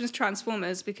someone mentions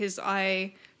Transformers, because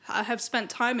I have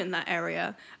spent time in that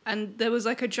area, and there was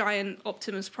like a giant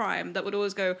Optimus Prime that would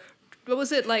always go. What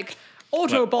was it like?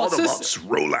 Autobots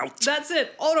roll out. That's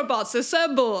it. Autobots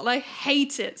assemble. And I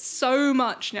hate it so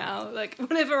much now. Like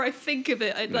whenever I think of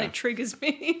it, it like triggers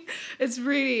me. It's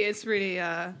really.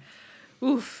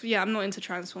 Oof, yeah, I'm not into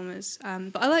Transformers,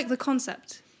 but I like the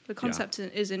concept. The concept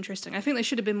is interesting. I think they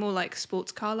should have been more like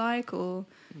sports car-like or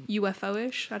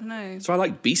UFO-ish. I don't know. So I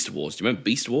like Beast Wars. Do you remember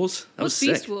Beast Wars? What's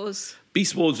Beast Wars?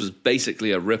 Beast Wars was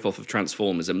basically a rip-off of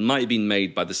Transformers. It might have been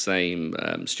made by the same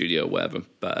studio or whatever,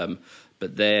 but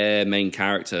their main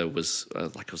character was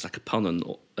like a pun on.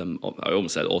 I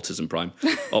almost said Autism Prime,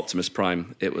 Optimus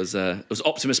Prime. It was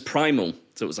Optimus Primal,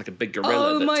 so it was like a big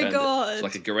gorilla. Oh my god! It was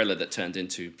like a gorilla that turned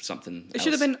into something. It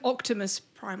should have been Optimus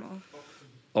Primal.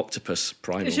 Octopus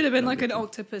Primal. It should have been like an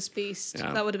octopus beast.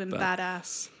 Yeah, that would have been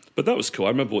badass. But that was cool. I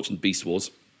remember watching Beast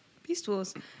Wars. Beast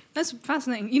Wars. That's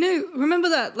fascinating. Remember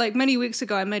that like many weeks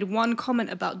ago I made one comment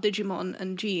about Digimon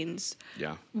and jeans.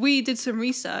 Yeah. We did some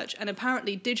research and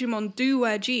apparently Digimon do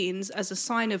wear jeans as a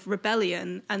sign of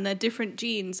rebellion, and their different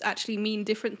genes actually mean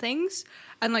different things.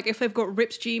 And like if they've got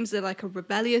ripped genes, they're like a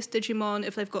rebellious Digimon.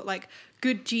 If they've got like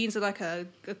good genes, they're like a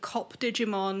cop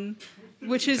Digimon.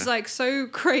 Which is like so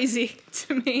crazy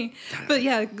to me. But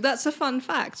yeah, that's a fun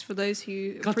fact for those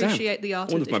who appreciate the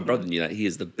art of Digimon. One of my brother knew that. He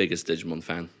is the biggest Digimon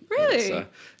fan. Really?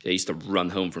 He used to run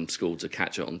home from school to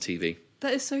catch it on TV.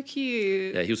 That is so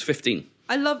cute. Yeah, he was 15.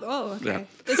 Oh, okay. Yeah.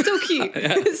 It's still cute.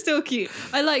 It's still cute.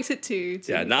 I liked it too.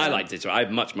 I liked it too. I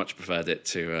much preferred it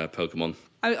to Pokemon.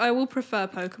 I will prefer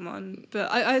Pokemon,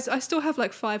 but I still have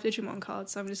like 5 Digimon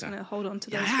cards, so I'm just going to hold on to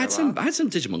those. Yeah, I had some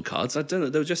Digimon cards. I don't know.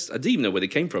 They were just, I didn't even know where they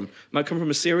came from. Might come from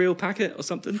a cereal packet or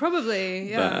something. Probably,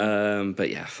 yeah.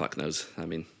 But yeah, fuck knows. I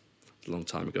mean, a long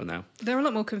time ago now. They're a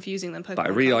lot more confusing than Pokemon. But I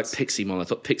really like Piximon. I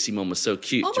thought Piximon was so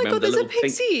cute. Oh my god, there's a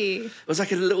Pixie! It was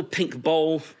like a little pink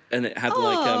bowl, and it had it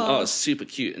was super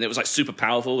cute, and it was like super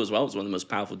powerful as well. It was one of the most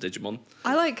powerful Digimon.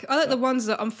 I like the ones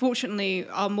that unfortunately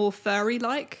are more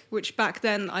furry-like, which back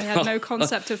then I had no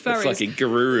concept of furries. It's like a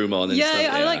Garurumon and stuff.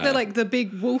 Yeah, I like the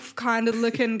big wolf kind of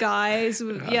looking guys.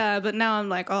 But now I'm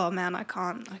like, oh man, I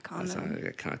can't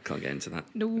get into that.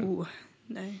 No,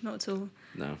 not at all.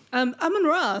 No.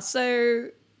 Amon-Ra. So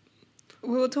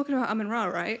we were talking about Amon-Ra,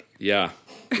 right? Yeah,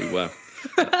 we were.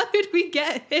 How did we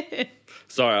get here?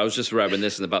 Sorry, I was just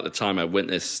reminiscing about the time I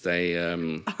witnessed a... I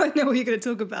know what you're going to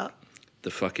talk about. the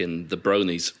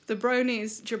bronies. The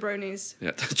bronies, jabronis.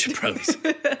 Yeah, the jabronis.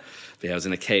 But yeah, I was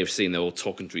in a KFC and they were all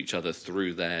talking to each other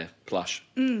through their plush.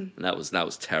 And that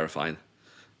was terrifying.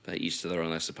 But each to their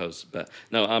own, I suppose. But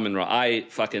no, Amin Ra, I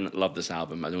fucking love this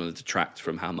album. I don't want to detract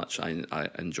from how much I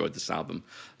enjoyed this album.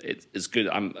 It's good.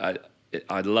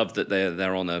 I love that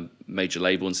they're on a major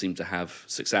label and seem to have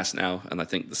success now. And I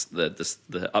think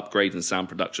the upgrade in sound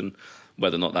production,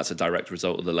 whether or not that's a direct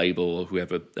result of the label or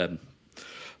whoever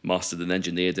mastered and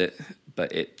engineered it,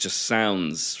 but it just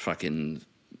sounds fucking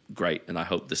great. And I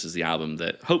hope this is the album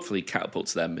that hopefully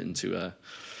catapults them into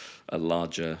a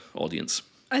larger audience.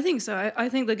 I think so. I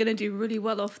think they're going to do really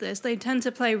well off this. They tend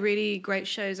to play really great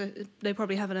shows. They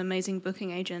probably have an amazing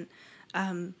booking agent.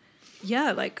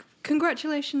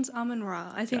 Congratulations, Amin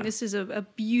Ra. I think this is a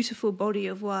beautiful body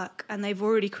of work, and they've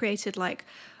already created like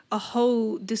a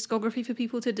whole discography for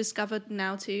people to discover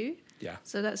now too. Yeah.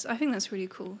 So I think that's really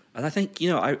cool. And I think,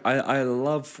 I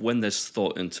love when there's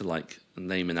thought into like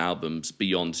naming albums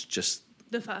beyond just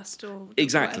the first or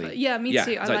exactly. Whatever. Yeah, me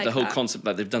too. I like the whole that. concept.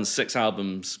 Like they've done 6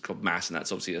 albums called Mass, and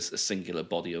that's obviously a singular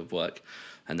body of work.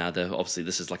 And now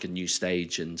this is like a new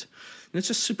stage, and it's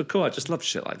just super cool. I just love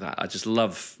shit like that. I just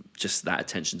love just that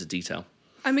attention to detail.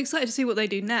 I'm excited to see what they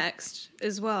do next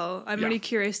as well. I'm really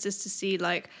curious just to see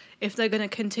like if they're going to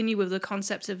continue with the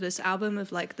concept of this album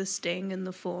of like the Sting and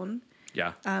the Fawn.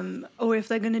 Yeah. Or if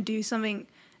they're going to do something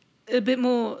a bit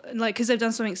more like, because they've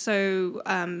done something so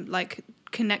like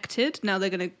connected. Now they're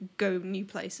going to go new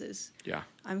places. Yeah.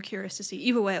 I'm curious to see.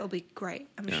 Either way, it'll be great,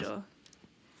 I'm sure.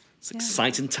 It's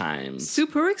exciting times.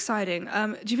 Super exciting.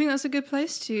 Do you think that's a good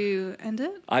place to end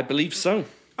it? I believe so.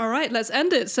 All right, let's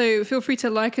end it. So feel free to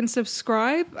like and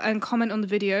subscribe and comment on the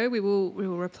video. We will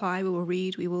reply, we will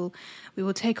read, we will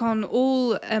take on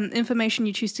all information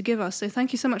you choose to give us. So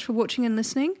thank you so much for watching and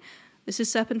listening. This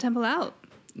is Serpent Temple out.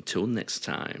 Until next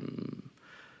time.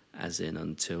 As in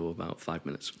until about 5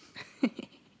 minutes.